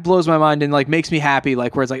that blows my mind and like makes me happy,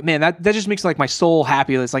 like where it's like, man, that just makes like my soul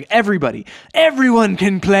happy. It's like everyone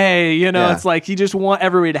can play, Yeah. It's like you just want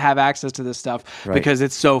everybody to have access to this stuff because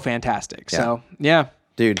it's so fantastic. Yeah. So yeah.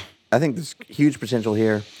 Dude, I think there's huge potential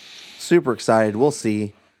here. Super excited. We'll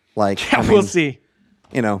see. Like, I mean, We'll see.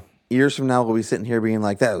 Years from now, we'll be sitting here being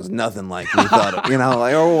like, that was nothing like we thought,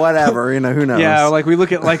 like, or whatever, who knows? Yeah, like we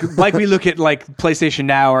look at like we look at like PlayStation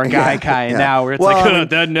Now or Gaikai Now, where it's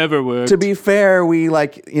that never worked. To be fair, we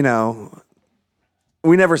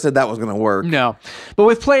we never said that was going to work. No, but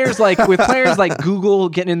with players like Google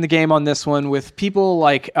getting in the game on this one, with people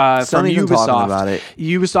like from Ubisoft, about it.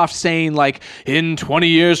 Ubisoft saying like in 20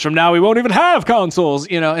 years from now we won't even have consoles,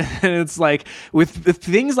 and it's like with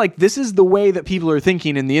things like this is the way that people are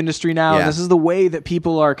thinking in the industry now. Yeah. This is the way that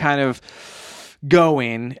people are kind of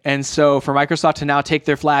going, and so for Microsoft to now take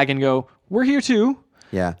their flag and go, we're here too,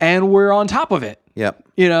 Yeah. and we're on top of it. Yep.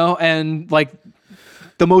 And like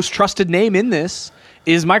the most trusted name in this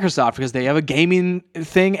is Microsoft because they have a gaming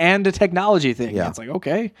thing and a technology thing. Yeah. It's like,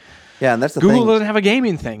 okay. Yeah, and that's the Google thing. doesn't have a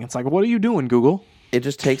gaming thing. It's like, what are you doing, Google? It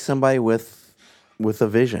just takes somebody with a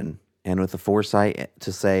vision and with the foresight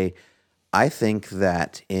to say, I think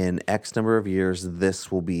that in X number of years,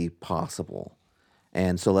 this will be possible.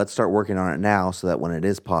 And so let's start working on it now so that when it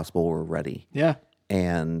is possible, we're ready. Yeah.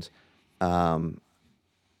 And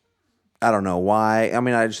I don't know why. I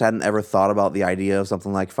mean, I just hadn't ever thought about the idea of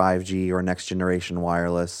something like 5G or next generation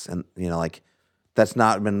wireless. And, like that's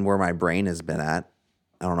not been where my brain has been at.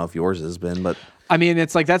 I don't know if yours has been, but I mean,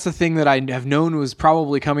 it's like that's a thing that I have known was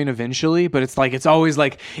probably coming eventually, but it's like it's always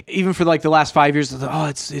like even for like the last 5 years, it's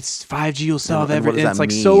 5G will solve And what does everything. It's that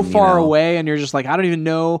like so mean, far away, and you're just like I don't even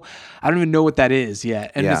know what that is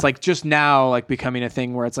yet. And Yeah. it's like just now like becoming a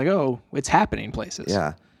thing where it's like it's happening places.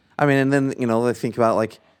 yeah. I mean, and then they think about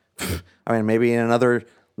like, I mean, maybe in another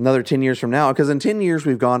 10 years from now, because in 10 years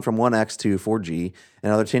we've gone from 1X to 4G. In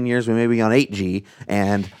another 10 years we may be on 8G,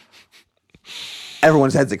 and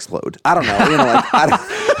everyone's heads explode. I don't know.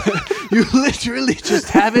 You literally just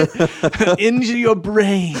have it into your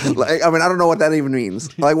brain. I mean, I don't know what that even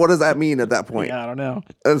means. Like, what does that mean at that point? Yeah, I don't know.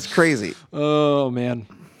 That's crazy. Oh man.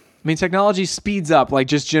 I mean, technology speeds up, like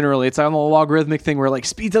just generally. It's on a logarithmic thing where like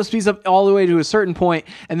speeds up all the way to a certain point,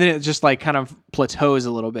 and then it just like kind of plateaus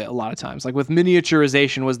a little bit a lot of times. Like with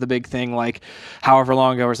miniaturization was the big thing, like however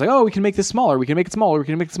long ago, it's like, oh, we can make this smaller, we can make it smaller, we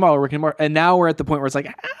can make it smaller, and now we're at the point where it's like,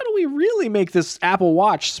 how do we really make this Apple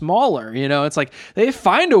Watch smaller? It's like they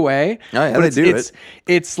find a way. Oh, yeah, but they it's, do it's,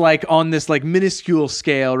 It's like on this like minuscule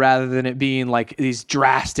scale rather than it being like these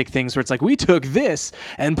drastic things where it's like we took this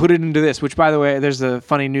and put it into this. Which, by the way, there's a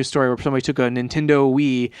funny news story where somebody took a Nintendo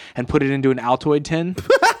Wii and put it into an Altoid tin.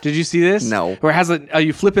 Did you see this? No. Where it has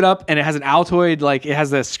you flip it up and it has an Altoid, like it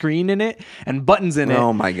has a screen in it and buttons in it.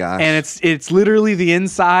 Oh my gosh. And it's literally the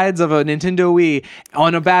insides of a Nintendo Wii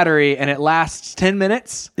on a battery, and it lasts 10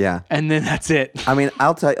 minutes. Yeah. And then that's it. I mean,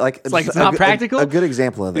 I'll tell you, like, it's not practical. A good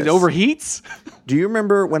example of this. It overheats. Do you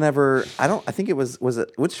remember whenever I think it was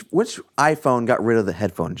it which iPhone got rid of the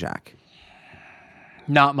headphone jack?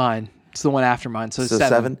 Not mine. It's the one after mine. So, So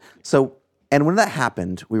 7. So, and when that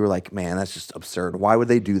happened, we were like, man, that's just absurd. Why would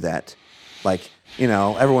they do that? Like,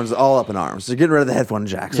 everyone's all up in arms. They're getting rid of the headphone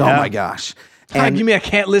jacks. Yeah. Oh my gosh. And you mean I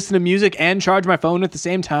can't listen to music and charge my phone at the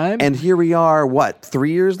same time? And here we are,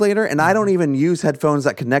 3 years later? And I don't even use headphones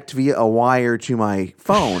that connect via a wire to my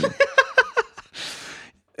phone.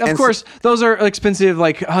 Of course, those are expensive,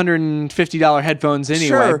 like $150 headphones anyway.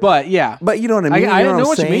 Sure. But yeah. But you know what I mean? I know know I'm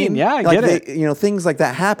what you saying? mean. Yeah, I like get it. Things like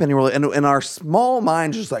that happen. And our small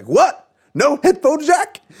minds just like, what? No headphone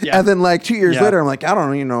jack? Yeah. And then like 2 years Yeah. later, I'm like, I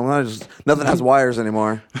don't know, nothing has wires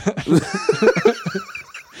anymore.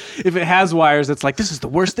 If it has wires, it's like, this is the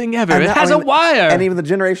worst thing ever. And it that- has I mean, a wire. And even the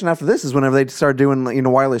generation after this is whenever they start doing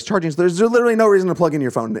wireless charging. So there's literally no reason to plug in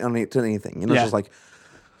your phone to anything. It's Yeah. just like,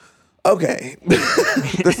 okay,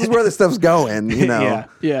 this is where this stuff's going. Yeah.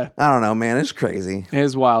 I don't know, man. It's crazy. It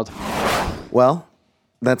is wild. Well,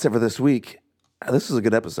 that's it for this week. This was a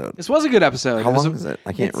good episode. This was a good episode. How long is it?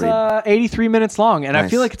 I can't read. It's 83 minutes long, and I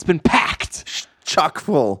Nice. feel like it's been packed. Chock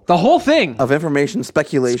full The whole thing. of information,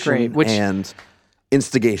 speculation, great, and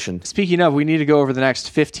instigation. Speaking of, we need to go over the next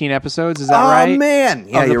 15 episodes. Is that Oh, right? man.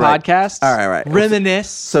 Yeah, of the you're right. podcast. All right. Reminisce.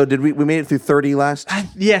 So did we made it through 30 last?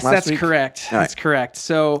 Yes, last that's week? correct. All right. That's correct.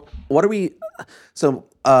 So What are we? So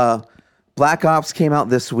Black Ops came out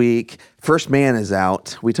this week. First Man is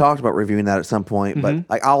out. We talked about reviewing that at some point, but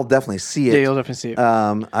I'll definitely see it. yeah, you'll definitely see it.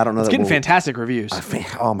 I don't know. It's getting fantastic reviews.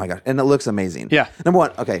 Oh my gosh, and it looks amazing. Yeah. Number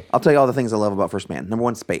one, okay, I'll tell you all the things I love about First Man. Number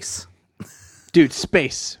one, space. Dude,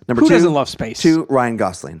 space. Number Who 2, doesn't love space? 2, Ryan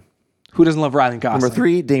Gosling. Who doesn't love Ryan Gosling? Number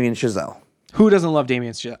 3, Damien Chazelle. Who doesn't love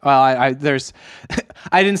Damien Chazelle? Well, I there's,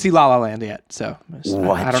 I didn't see La La Land yet, so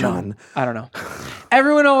What, I don't John? know. I don't know.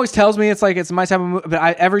 Everyone always tells me it's like it's my type of movie,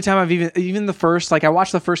 but every time I've even the first, like I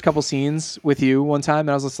watched the first couple scenes with you one time,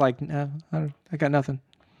 and I was just like, no, I got nothing.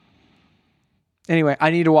 Anyway, I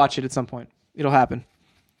need to watch it at some point. It'll happen.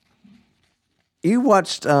 You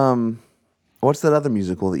watched what's that other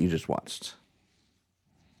musical that you just watched?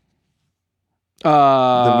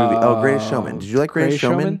 The movie Greatest Showman. Did you like Greatest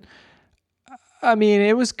Showman? I mean,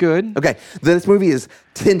 it was good. Okay, this movie is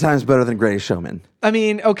 10 times better than Greatest Showman. I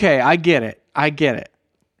mean, okay, I get it.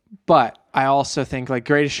 But I also think like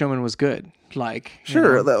Greatest Showman was good. Like,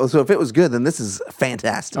 Sure. So if it was good, then this is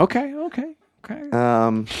fantastic. Okay.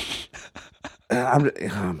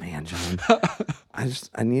 Oh man, John. I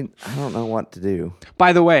don't know what to do.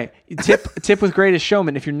 By the way, tip with Greatest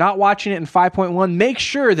Showman, if you're not watching it in 5.1, make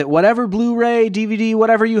sure that whatever Blu-ray, DVD,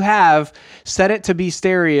 whatever you have, set it to be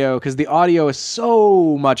stereo because the audio is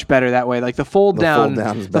so much better that way. Like the fold down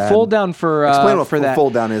is bad. fold down for Explain what for that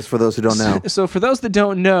fold down is for those who don't know. So for those that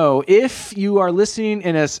don't know, if you are listening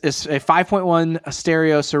in a 5.1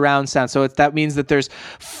 stereo surround sound, so that means that there's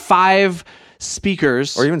 5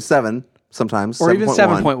 speakers Or even 7 sometimes. or even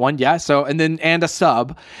 7.1, yeah. So and a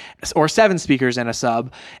sub, or 7 speakers and a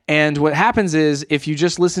sub. And what happens is if you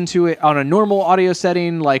just listen to it on a normal audio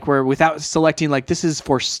setting, like where without selecting like this is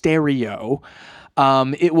for stereo,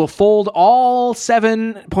 it will fold all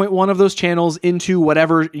 7.1 of those channels into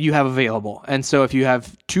whatever you have available. And so if you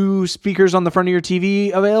have 2 speakers on the front of your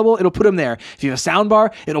TV available, it'll put them there. If you have a sound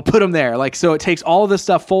bar, it'll put them there. Like, so it takes all of this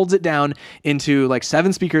stuff, folds it down into like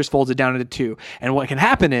 7 speakers, folds it down into 2. And what can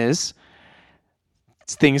happen is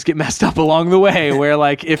things get messed up along the way where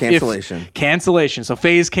like if cancellation, so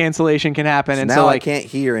phase cancellation can happen. And now so like I can't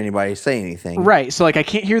hear anybody say anything. Right. So like I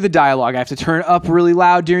can't hear the dialogue. I have to turn it up really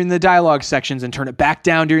loud during the dialogue sections and turn it back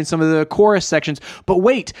down during some of the chorus sections. But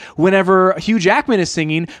wait, whenever Hugh Jackman is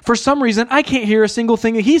singing, for some reason I can't hear a single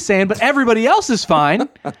thing that he's saying, but everybody else is fine.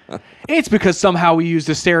 It's because somehow we used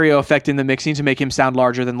a stereo effect in the mixing to make him sound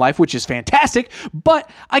larger than life, which is fantastic, but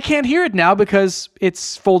I can't hear it now because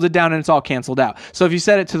it's folded down and it's all canceled out. So if you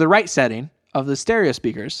set it to the right setting of the stereo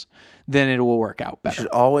speakers, then it will work out better. You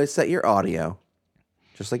should always set your audio,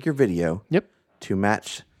 just like your video, to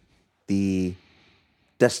match the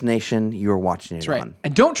destination you're watching it on.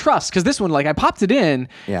 And don't trust, because this one, like I popped it in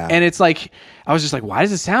and it's like, I was just like, why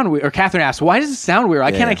does it sound weird? Or Catherine asked, why does it sound weird?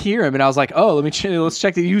 I can't hear him. And I was like, oh, let's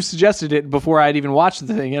check that you suggested it before I'd even watched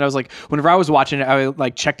the thing. And I was like, whenever I was watching it, I would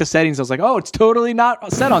like check the settings. I was like, oh, it's totally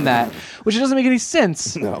not set on that, which doesn't make any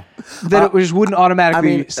sense. No. That it just wouldn't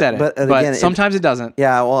automatically set it. But again, sometimes it doesn't.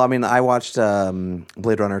 Yeah, well, I mean, I watched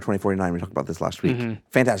Blade Runner 2049. We talked about this last week.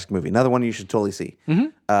 Fantastic movie. Another one you should totally see.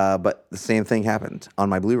 But the same thing happened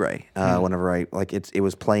on my Blu-ray. Whenever I like it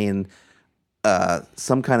was playing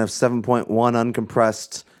some kind of 7.1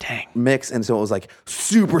 uncompressed mix, and so it was like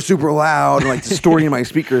super loud and like distorting my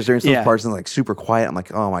speakers during some parts and like super quiet. I'm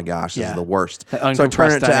like, oh my gosh, this is the worst. So I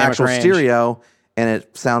turn it to actual stereo and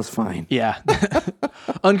it sounds fine. Yeah.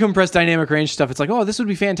 Uncompressed dynamic range stuff. It's like, oh, this would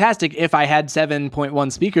be fantastic if I had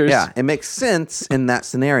 7.1 speakers. Yeah, it makes sense in that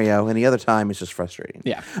scenario. Any other time, it's just frustrating.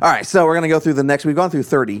 Yeah. All right, so we're going to go through the next. We've gone through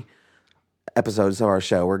 30 episodes of our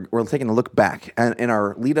show. We're taking a look back and in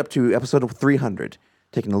our lead up to episode 300,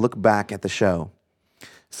 taking a look back at the show.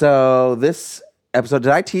 So this episode,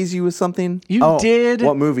 did I tease you with something? You did.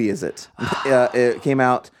 What movie is it? It came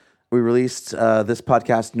out. We released this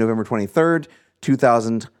podcast November 23rd,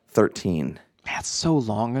 2013. That's so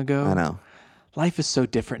long ago. I know. Life is so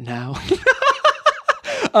different now.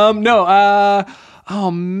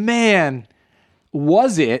 Oh man,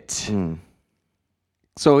 was it?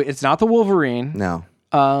 So it's not the Wolverine. No.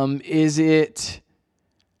 Is it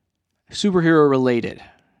superhero related?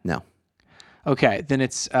 No. Okay, then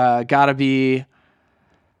it's gotta be.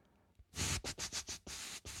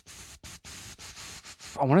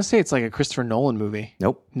 I want to say it's like a Christopher Nolan movie.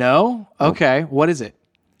 Nope. No? Okay. What is it?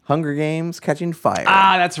 Hunger Games Catching Fire.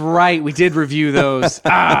 Ah, that's right. We did review those.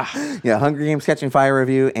 Yeah, Hunger Games Catching Fire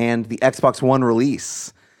review and the Xbox One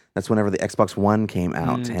release. That's whenever the Xbox One came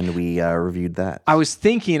out, and we reviewed that. I was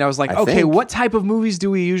like, okay, what type of movies did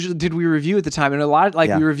we review at the time? And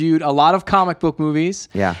we reviewed a lot of comic book movies.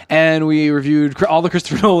 Yeah. And we reviewed all the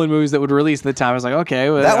Christopher Nolan movies that would release at the time. I was like, okay.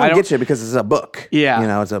 Well, that one gets you because it's a book. Yeah. You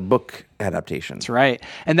know, it's a book adaptation. That's right.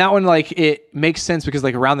 And that one, like, it makes sense because,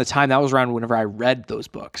 like, around the time, that was around whenever I read those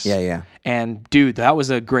books. Yeah. And, dude, that was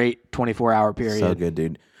a great 24-hour period. So good,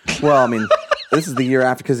 dude. Well, I mean... This is the year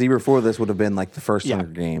after, because the year before this would have been like the first Hunger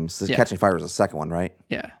Games. Catching Fire was the second one, right?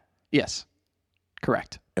 Yeah. Yes.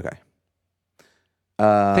 Correct. Okay.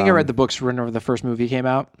 I think I read the books whenever the first movie came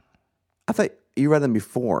out. I thought you read them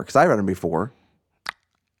before, because I read them before.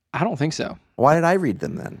 I don't think so. Why did I read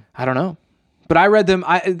them then? I don't know. But I read them.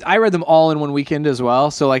 I read them all in one weekend as well.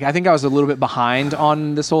 So like I think I was a little bit behind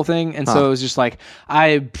on this whole thing, and so it was just like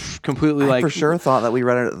I completely I for sure thought that we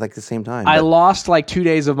read it at like the same time. I lost like 2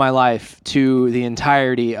 days of my life to the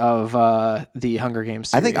entirety of the Hunger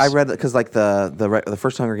Games series. I think I read it because like the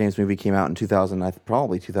first Hunger Games movie came out in 2000,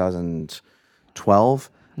 probably 2012,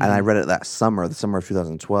 and I read it that summer, the summer of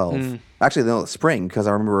 2012. Actually, no, spring, because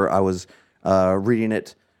I remember I was reading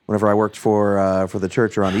it whenever I worked for the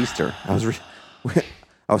church around Easter.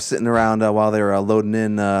 I was sitting around while they were loading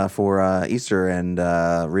in for Easter and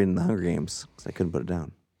reading the Hunger Games because I couldn't put it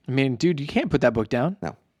down. I mean, dude, you can't put that book down.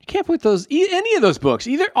 No, you can't put any of those books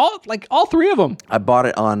either. All three of them. I bought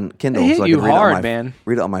it on Kindle, They hit so I you could read hard, it on man.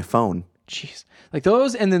 read it on my phone. Jeez, like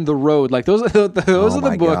those, and then The Road. Like those are the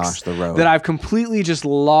my books gosh, The Road. that I've completely just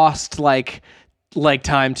lost like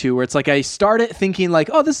time to, where it's like I start it thinking like,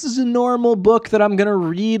 oh, this is a normal book that I'm gonna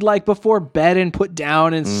read like before bed and put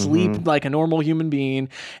down and sleep like a normal human being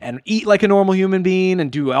and eat like a normal human being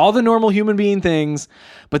and do all the normal human being things.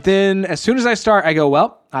 But then as soon as I start, I go,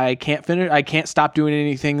 well, I can't finish. I can't stop doing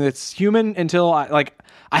anything that's human until I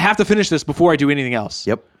have to finish this before I do anything else.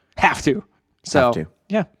 Yep, have to. So have to.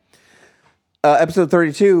 Yeah. Episode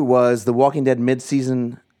 32 was the Walking Dead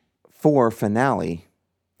mid-season 4 finale.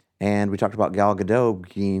 And we talked about Gal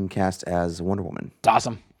Gadot being cast as Wonder Woman. It's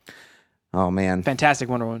awesome. Oh, man. Fantastic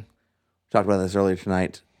Wonder Woman. We talked about this earlier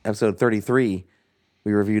tonight. Episode 33,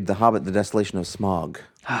 we reviewed The Hobbit, The Desolation of Smaug.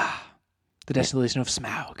 The Desolation of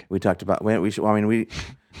Smaug. We talked about... we were talking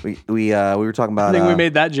about... I think we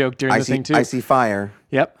made that joke during the thing, too. Icy Fire.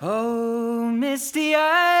 Yep. Oh, misty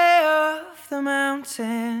eye of the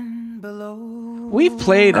mountain below. We've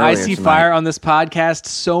played Earlier Icy tonight. Fire on this podcast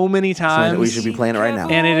so many times. We should be playing it right now.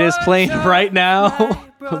 And it is playing right now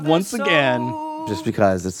once again. Just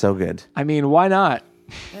because it's so good. I mean, why not?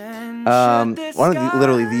 One of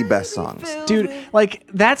literally the best songs. Dude, like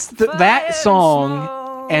that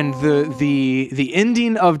song and the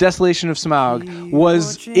ending of Desolation of Smaug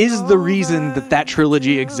is the reason that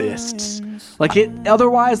trilogy exists. Like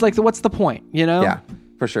otherwise, like what's the point, you know? Yeah,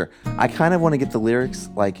 for sure. I kind of want to get the lyrics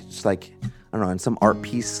just like I don't know, in some art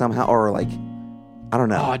piece somehow, or like I don't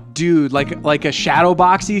know. Oh, dude, like a shadow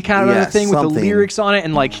boxy kind of thing with the lyrics on it,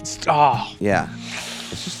 and like yeah,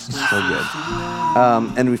 it's just so good.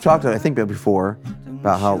 And we've talked, I think, before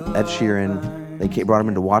about how Ed Sheeran, they brought him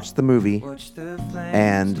in to watch the movie,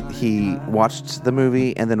 and he watched the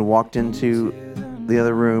movie and then walked into the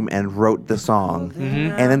other room and wrote the song,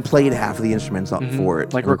 and then played half of the instruments for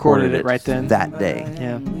it, like recorded it right then that day.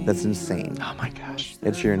 Yeah, that's insane. Oh my gosh,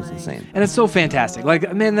 Ed Sheeran's insane, and it's so fantastic.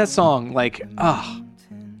 Like, man, that song, like,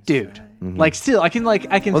 dude, like, still, I can think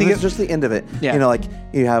it's of just the end of it. Yeah. You know, like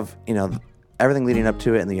you have everything leading up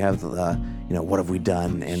to it, and then you have what have we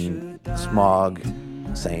done in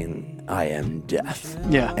Smaug saying, I am death.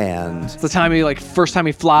 Yeah. And it's the time first time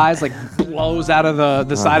he flies, like blows out of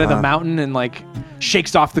the side of the mountain and like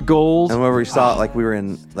shakes off the gold. And where we saw it, like we were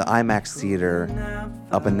in the IMAX theater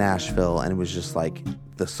up in Nashville, and it was just like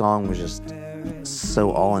the song was just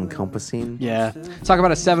so all encompassing. Yeah. Talk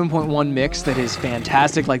about a 7.1 mix that is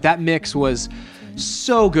fantastic. Like that mix was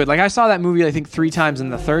so good. Like I saw that movie I think 3 times,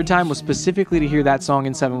 and the third time was specifically to hear that song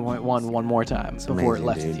in 7.1 one more time before it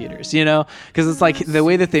left the theaters, you know? Because it's like the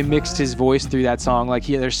way that they mixed his voice through that song, like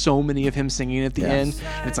there's so many of him singing at the end,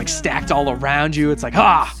 and it's like stacked all around you. It's like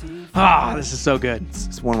this is so good.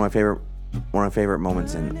 It's one of my favorite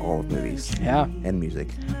moments in all of movies. Yeah. And music.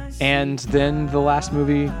 And then the last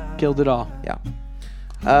movie killed it all. Yeah.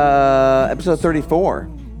 Episode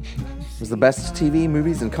 34 was the best TV,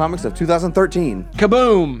 movies, and comics of 2013.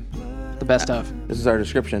 Kaboom! The best of. This is our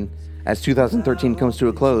description. As 2013 comes to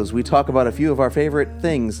a close, we talk about a few of our favorite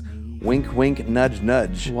things. Wink, wink, nudge,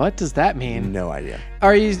 nudge. What does that mean? No idea.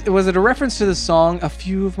 Was it a reference to the song "A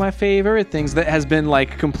Few of My Favorite Things" that has been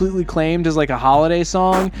like completely claimed as like a holiday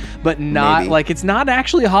song, but not Maybe. like it's not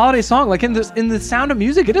actually a holiday song? Like in the Sound of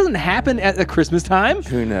Music, it doesn't happen at the Christmas time.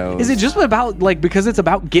 Who knows? Is it just about because it's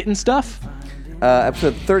about getting stuff?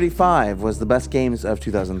 Episode 35 was the best games of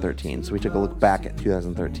 2013, so we took a look back at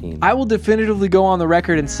 2013. I will definitively go on the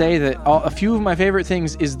record and say that "A Few of My Favorite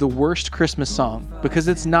Things" is the worst Christmas song because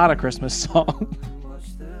it's not a Christmas song.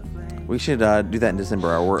 We should do that in December,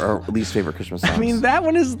 our least favorite Christmas songs. I mean, that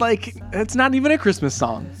one is it's not even a Christmas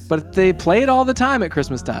song, but they play it all the time at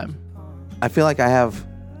Christmas time. I feel like I have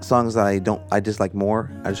songs that I dislike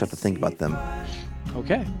more. I just have to think about them.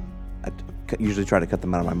 Okay. usually try to cut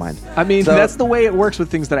them out of my mind. I mean, So- that's the way it works with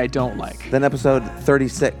things that I don't like. Then episode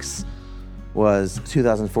 36 was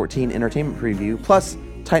 2014 entertainment preview, plus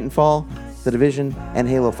Titanfall, The Division, and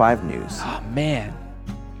Halo 5 news. Oh, man.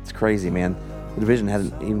 It's crazy, man. The Division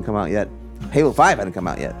hadn't even come out yet. Halo 5 hadn't come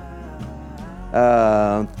out yet.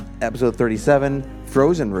 Episode 37,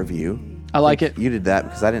 Frozen review. I like it. You did that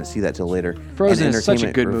because I didn't see that till later. Frozen And is such a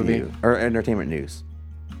entertainment good review, movie. Or entertainment news.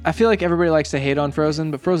 I feel like everybody likes to hate on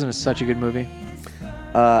Frozen, but Frozen is such a good movie.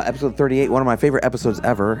 Episode 38, one of my favorite episodes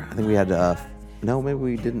ever. I think we had, no, maybe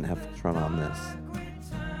we didn't have Voltron on this.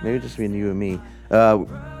 Maybe just between you and me.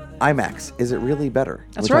 IMAX, is it really better?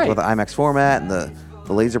 That's we right. talked about the IMAX format and the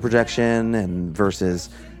laser projection and versus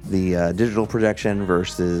the digital projection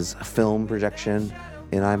versus film projection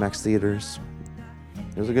in IMAX theaters.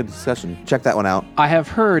 It was a good discussion. Check that one out. I have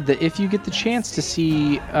heard that if you get the chance to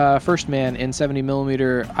see First Man in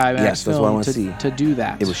 70mm IMAX Yes, that's what I film, wanna see. to do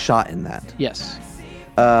that. It was shot in that. Yes.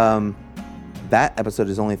 That episode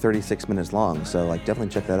is only 36 minutes long, so like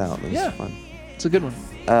definitely check that out. It was fun. It's a good one.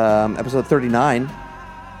 Episode 39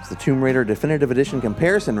 is the Tomb Raider Definitive Edition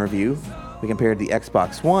comparison review. We compared the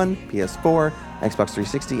Xbox One, PS4, Xbox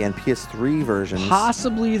 360, and PS3 versions.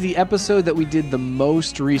 Possibly the episode that we did the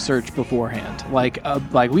most research beforehand. Like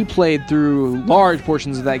we played through large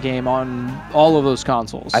portions of that game on all of those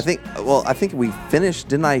consoles. I think we finished.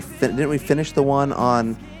 Didn't we finish the one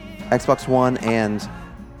on Xbox One and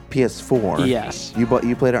PS4? Yes. You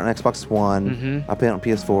played it on Xbox One. Mm-hmm. I played it on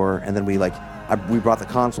PS4, and then we brought the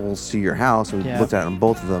consoles to your house. And we looked at it on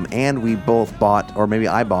both of them, and we both bought, or maybe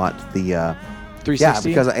I bought the 360. Yeah,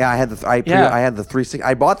 because I had the I had the 360.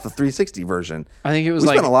 I bought the 360 version. I think it was we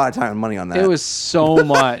like spent a lot of time and money on that. it was so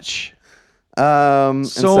much.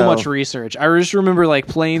 So much research. I just remember like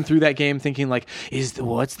playing through that game, thinking like,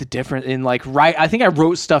 what's the difference in like I think I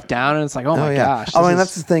wrote stuff down, and it's like, oh my gosh. I mean,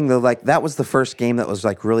 that's the thing though. Like that was the first game that was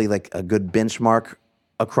like really like a good benchmark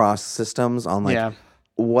across systems on like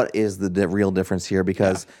what is the real difference here,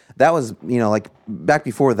 because that was, like back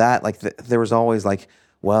before that, like there was always like,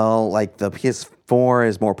 well, like the PS4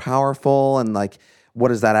 is more powerful, and like what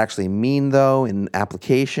does that actually mean though in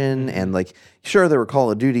application? And like, sure, there were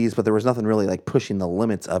Call of Duties, but there was nothing really like pushing the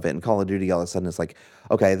limits of it. And Call of Duty, all of a sudden, it's like,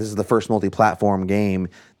 okay, this is the first multi-platform game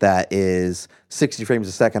that is 60 frames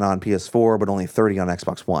a second on PS4, but only 30 on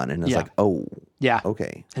Xbox One. And it's like, oh, yeah,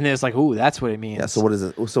 okay. And then it's like, ooh, that's what it means. Yeah. So what is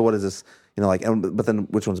it? So what is this? But then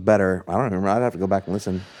which one's better? I don't remember. I'd have to go back and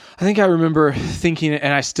listen. I think I remember thinking,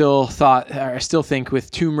 and I still think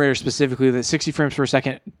with Tomb Raider specifically, that 60 frames per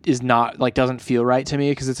second is not like, doesn't feel right to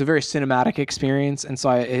me, because it's a very cinematic experience, and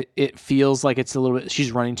so it feels like it's a little bit,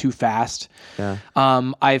 she's running too fast. Yeah.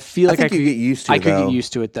 I feel like I could get used to it. I could get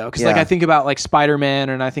used to it though, because like I think about like Spider-Man,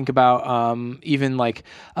 and I think about even like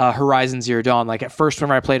Horizon Zero Dawn. Like at first,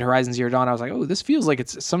 whenever I played Horizon Zero Dawn, I was like, oh, this feels like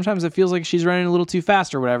sometimes it feels like she's running a little too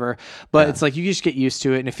fast or whatever. But it's like you just get used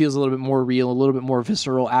to it, and it feels a little bit more real, a little bit more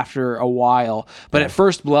visceral after a while. But at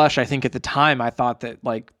first blush, I think at the time I thought that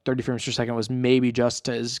like 30 frames per second was maybe just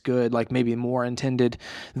as good, like maybe more intended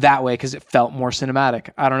that way, because it felt more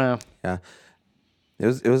cinematic. I don't know. Yeah. It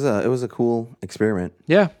was a cool experiment.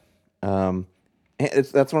 Yeah. That's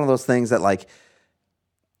one of those things that like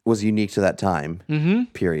was unique to that time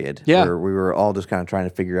period. Yeah. Where we were all just kind of trying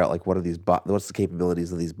to figure out like what are these what's the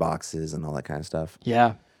capabilities of these boxes and all that kind of stuff.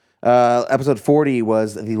 Yeah. Episode 40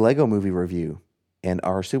 was the Lego Movie review. And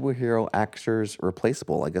are superhero actors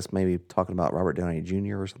replaceable? I guess maybe talking about Robert Downey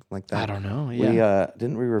Jr. or something like that. I don't know. Yeah.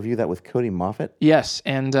 Didn't we review that with Cody Moffat? Yes,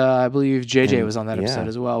 and I believe JJ was on that episode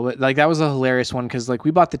as well. But like that was a hilarious one, because like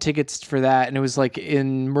we bought the tickets for that, and it was like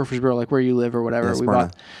in Murfreesboro, like where you live or whatever. Yeah, we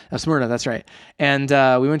Smyrna. bought Smyrna. That's right. And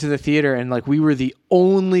we went to the theater, and like we were the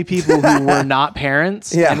only people who were not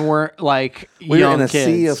parents and weren't like We were young in a kids.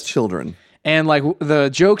 sea of children. And like the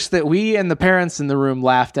jokes that we and the parents in the room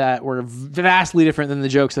laughed at were vastly different than the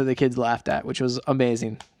jokes that the kids laughed at, which was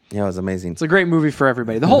amazing. Yeah, it was amazing. It's a great movie for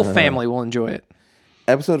everybody. The whole family will enjoy it.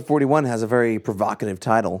 Episode 41 has a very provocative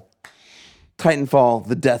title. Titanfall,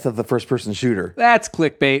 the death of the first-person shooter, That's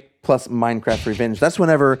clickbait. plus Minecraft Revenge. That's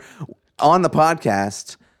whenever, on the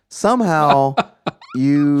podcast, somehow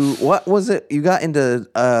you got into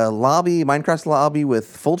a lobby, Minecraft lobby with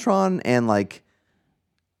Fultron and like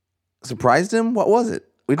surprised him? What was it?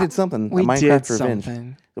 We did something. We Minecraft did Revenge.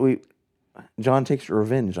 something. John takes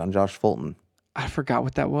revenge on Josh Fulton. I forgot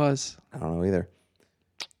what that was. I don't know either.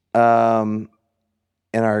 And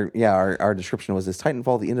our description was, is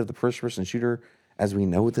Titanfall the end of the first person shooter as we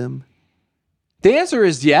know them? The answer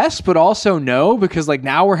is yes, but also no, because like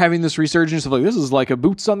now we're having this resurgence of like this is like a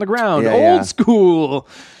boots on the ground, old school.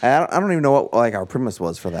 I don't even know what like our premise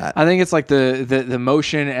was for that. I think it's like the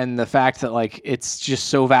motion and the fact that like it's just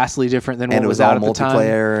so vastly different than what was out at the time.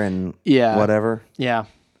 Multiplayer and whatever. Yeah.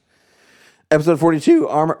 Episode 42,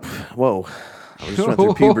 Armor. Whoa, I just went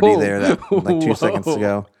through puberty there like 2 seconds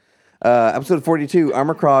ago. Episode 42,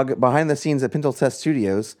 Armor Krog, behind the scenes at Pintle Test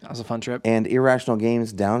Studios. That was a fun trip. And Irrational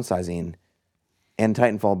Games downsizing. And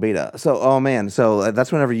Titanfall beta. So,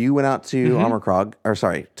 that's whenever you went out to Armor Krog,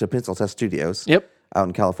 to Pencil Test Studios. Yep. Out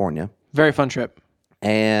in California. Very fun trip.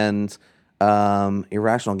 And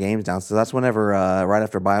Irrational Games down. So that's whenever, right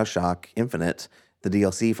after BioShock Infinite, the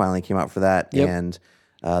DLC finally came out for that. Yep. And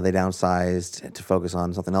they downsized to focus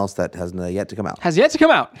on something else that has yet to come out. Has yet to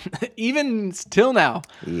come out. Even still now.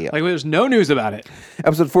 Yeah. Like there's no news about it.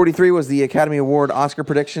 Episode 43 was the Academy Award Oscar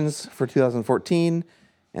predictions for 2014.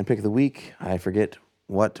 And pick of the week, I forget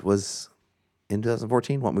what was in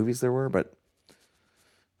 2014, what movies there were, but I'm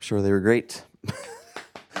sure they were great.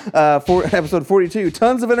 Episode 42,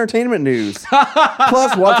 tons of entertainment news.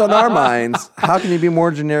 Plus, what's on our minds? How can you be more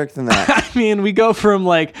generic than that? I mean, we go from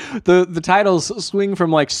like the titles swing from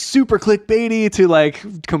like super clickbaity to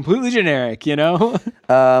like completely generic, you know?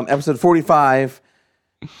 Episode 45,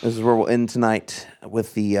 this is where we'll end tonight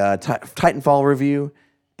with the Titanfall review.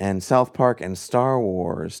 And South Park and Star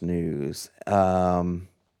Wars news. So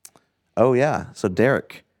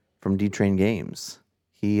Derek from D-Train Games,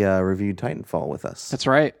 he reviewed Titanfall with us. That's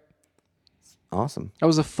right. Awesome. That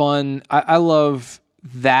was a fun. I love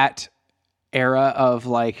that era of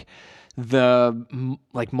like the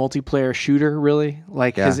like multiplayer shooter. Really,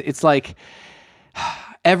 like because it's like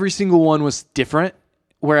every single one was different.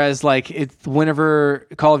 Whereas, like, whenever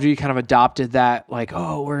Call of Duty kind of adopted that, like,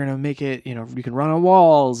 oh, we're going to make it, you know, you can run on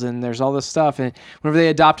walls and there's all this stuff. And whenever they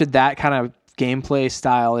adopted that kind of gameplay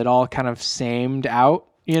style, it all kind of samed out,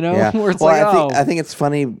 you know? Yeah. Where it's I think it's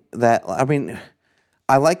funny that, I mean,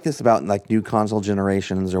 I like this about, like, new console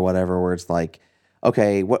generations or whatever, where it's like,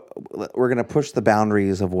 okay, we're going to push the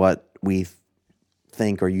boundaries of what we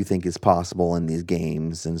think or you think is possible in these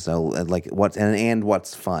games, and so like what's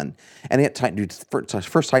fun. And yet, first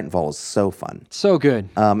Titanfall was so fun, so good.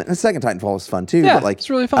 And the second Titanfall was fun too. Yeah, but like it's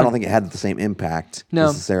really fun. I don't think it had the same impact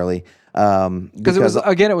necessarily. Because it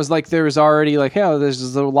was like there was already like, oh,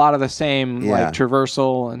 there's a lot of the same like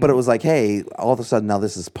traversal, but it was like, hey, all of a sudden now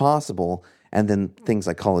this is possible, and then things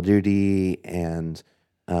like Call of Duty and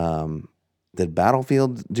did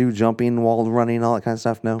Battlefield do jumping while running, all that kind of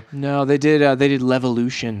stuff? No, they did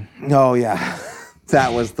Levolution. Oh yeah,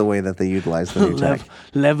 that was the way that they utilized the new tech.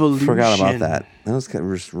 Levolution. Forgot about that. That was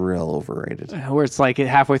just real overrated. Where it's like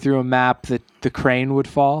halfway through a map that the crane would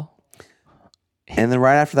fall. And then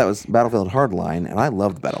right after that was Battlefield Hardline, and I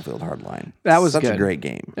loved Battlefield Hardline. That was such good. a great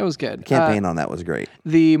game. It was good. The campaign on that was great.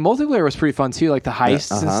 The multiplayer was pretty fun too, like the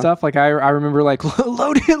heists and stuff. Like I remember like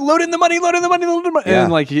load in the money, Yeah.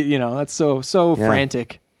 and like you know that's so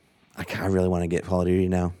frantic. I really want to get Call of Duty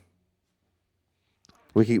now.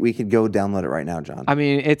 We could go download it right now, John. I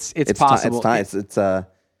mean, it's possible. It's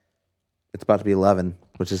about to be 11,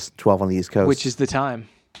 which is 12 on the East Coast. Which is the time.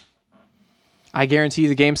 I guarantee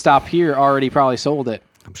the GameStop here already probably sold it.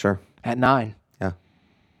 I'm sure. At 9. Yeah.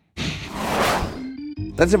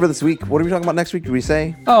 That's it for this week. What are we talking about next week? Did we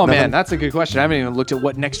say? Oh, Nothing? man, that's a good question. I haven't even looked at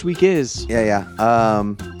what next week is. Yeah.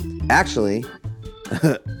 Actually,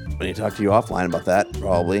 we need to talk to you offline about that,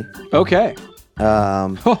 probably. Okay.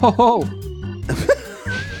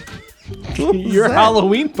 Your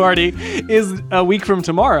Halloween party is a week from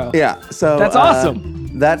tomorrow. Yeah. So that's awesome.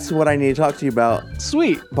 That's what I need to talk to you about.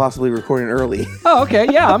 Sweet. Possibly recording early. Oh, okay.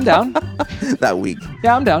 Yeah, I'm down. That week.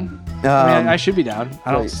 Yeah, I'm down. I mean, I should be down.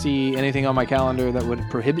 I don't see anything on my calendar that would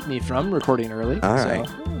prohibit me from recording early. All right.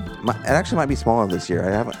 It actually might be smaller this year.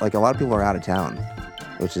 I have like a lot of people are out of town,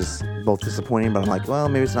 which is both disappointing, but I'm like, well,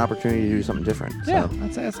 maybe it's an opportunity to do something different. Yeah,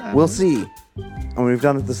 so we'll see. I mean, we've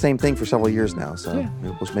done the same thing for several years now, so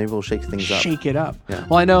maybe we'll shake things up. Shake it up. Yeah.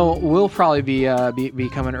 Well, I know we'll probably be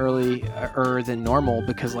coming earlier than normal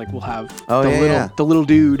because like we'll have the little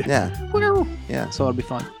dude. Yeah. Yeah. So it'll be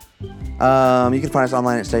fun. You can find us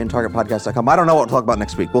online at stayontargetpodcast.com. I don't know what to talk about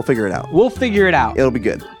next week. We'll figure it out. It'll be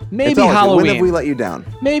good. Maybe Halloween. When have we let you down?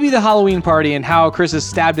 Maybe the Halloween party and how Chris has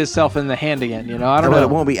stabbed himself in the hand again. You know, I don't know. But it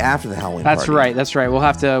won't be after the Halloween party. That's right. We'll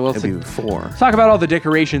have to. It'll be before. Talk about all the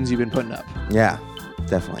decorations you've been putting up. Yeah,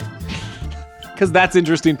 definitely. Because that's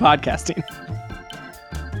interesting podcasting.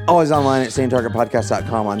 Always online at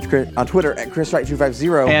StayOnTargetPodcast.com, on Twitter at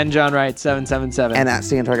ChrisWright250 and JohnWright777 and at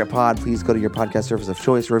StayOnTargetPod. Please go to your podcast service of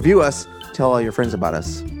choice, review us, tell all your friends about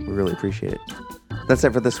us. We really appreciate it. That's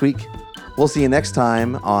it for this week. We'll see you next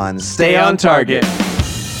time on Stay on target.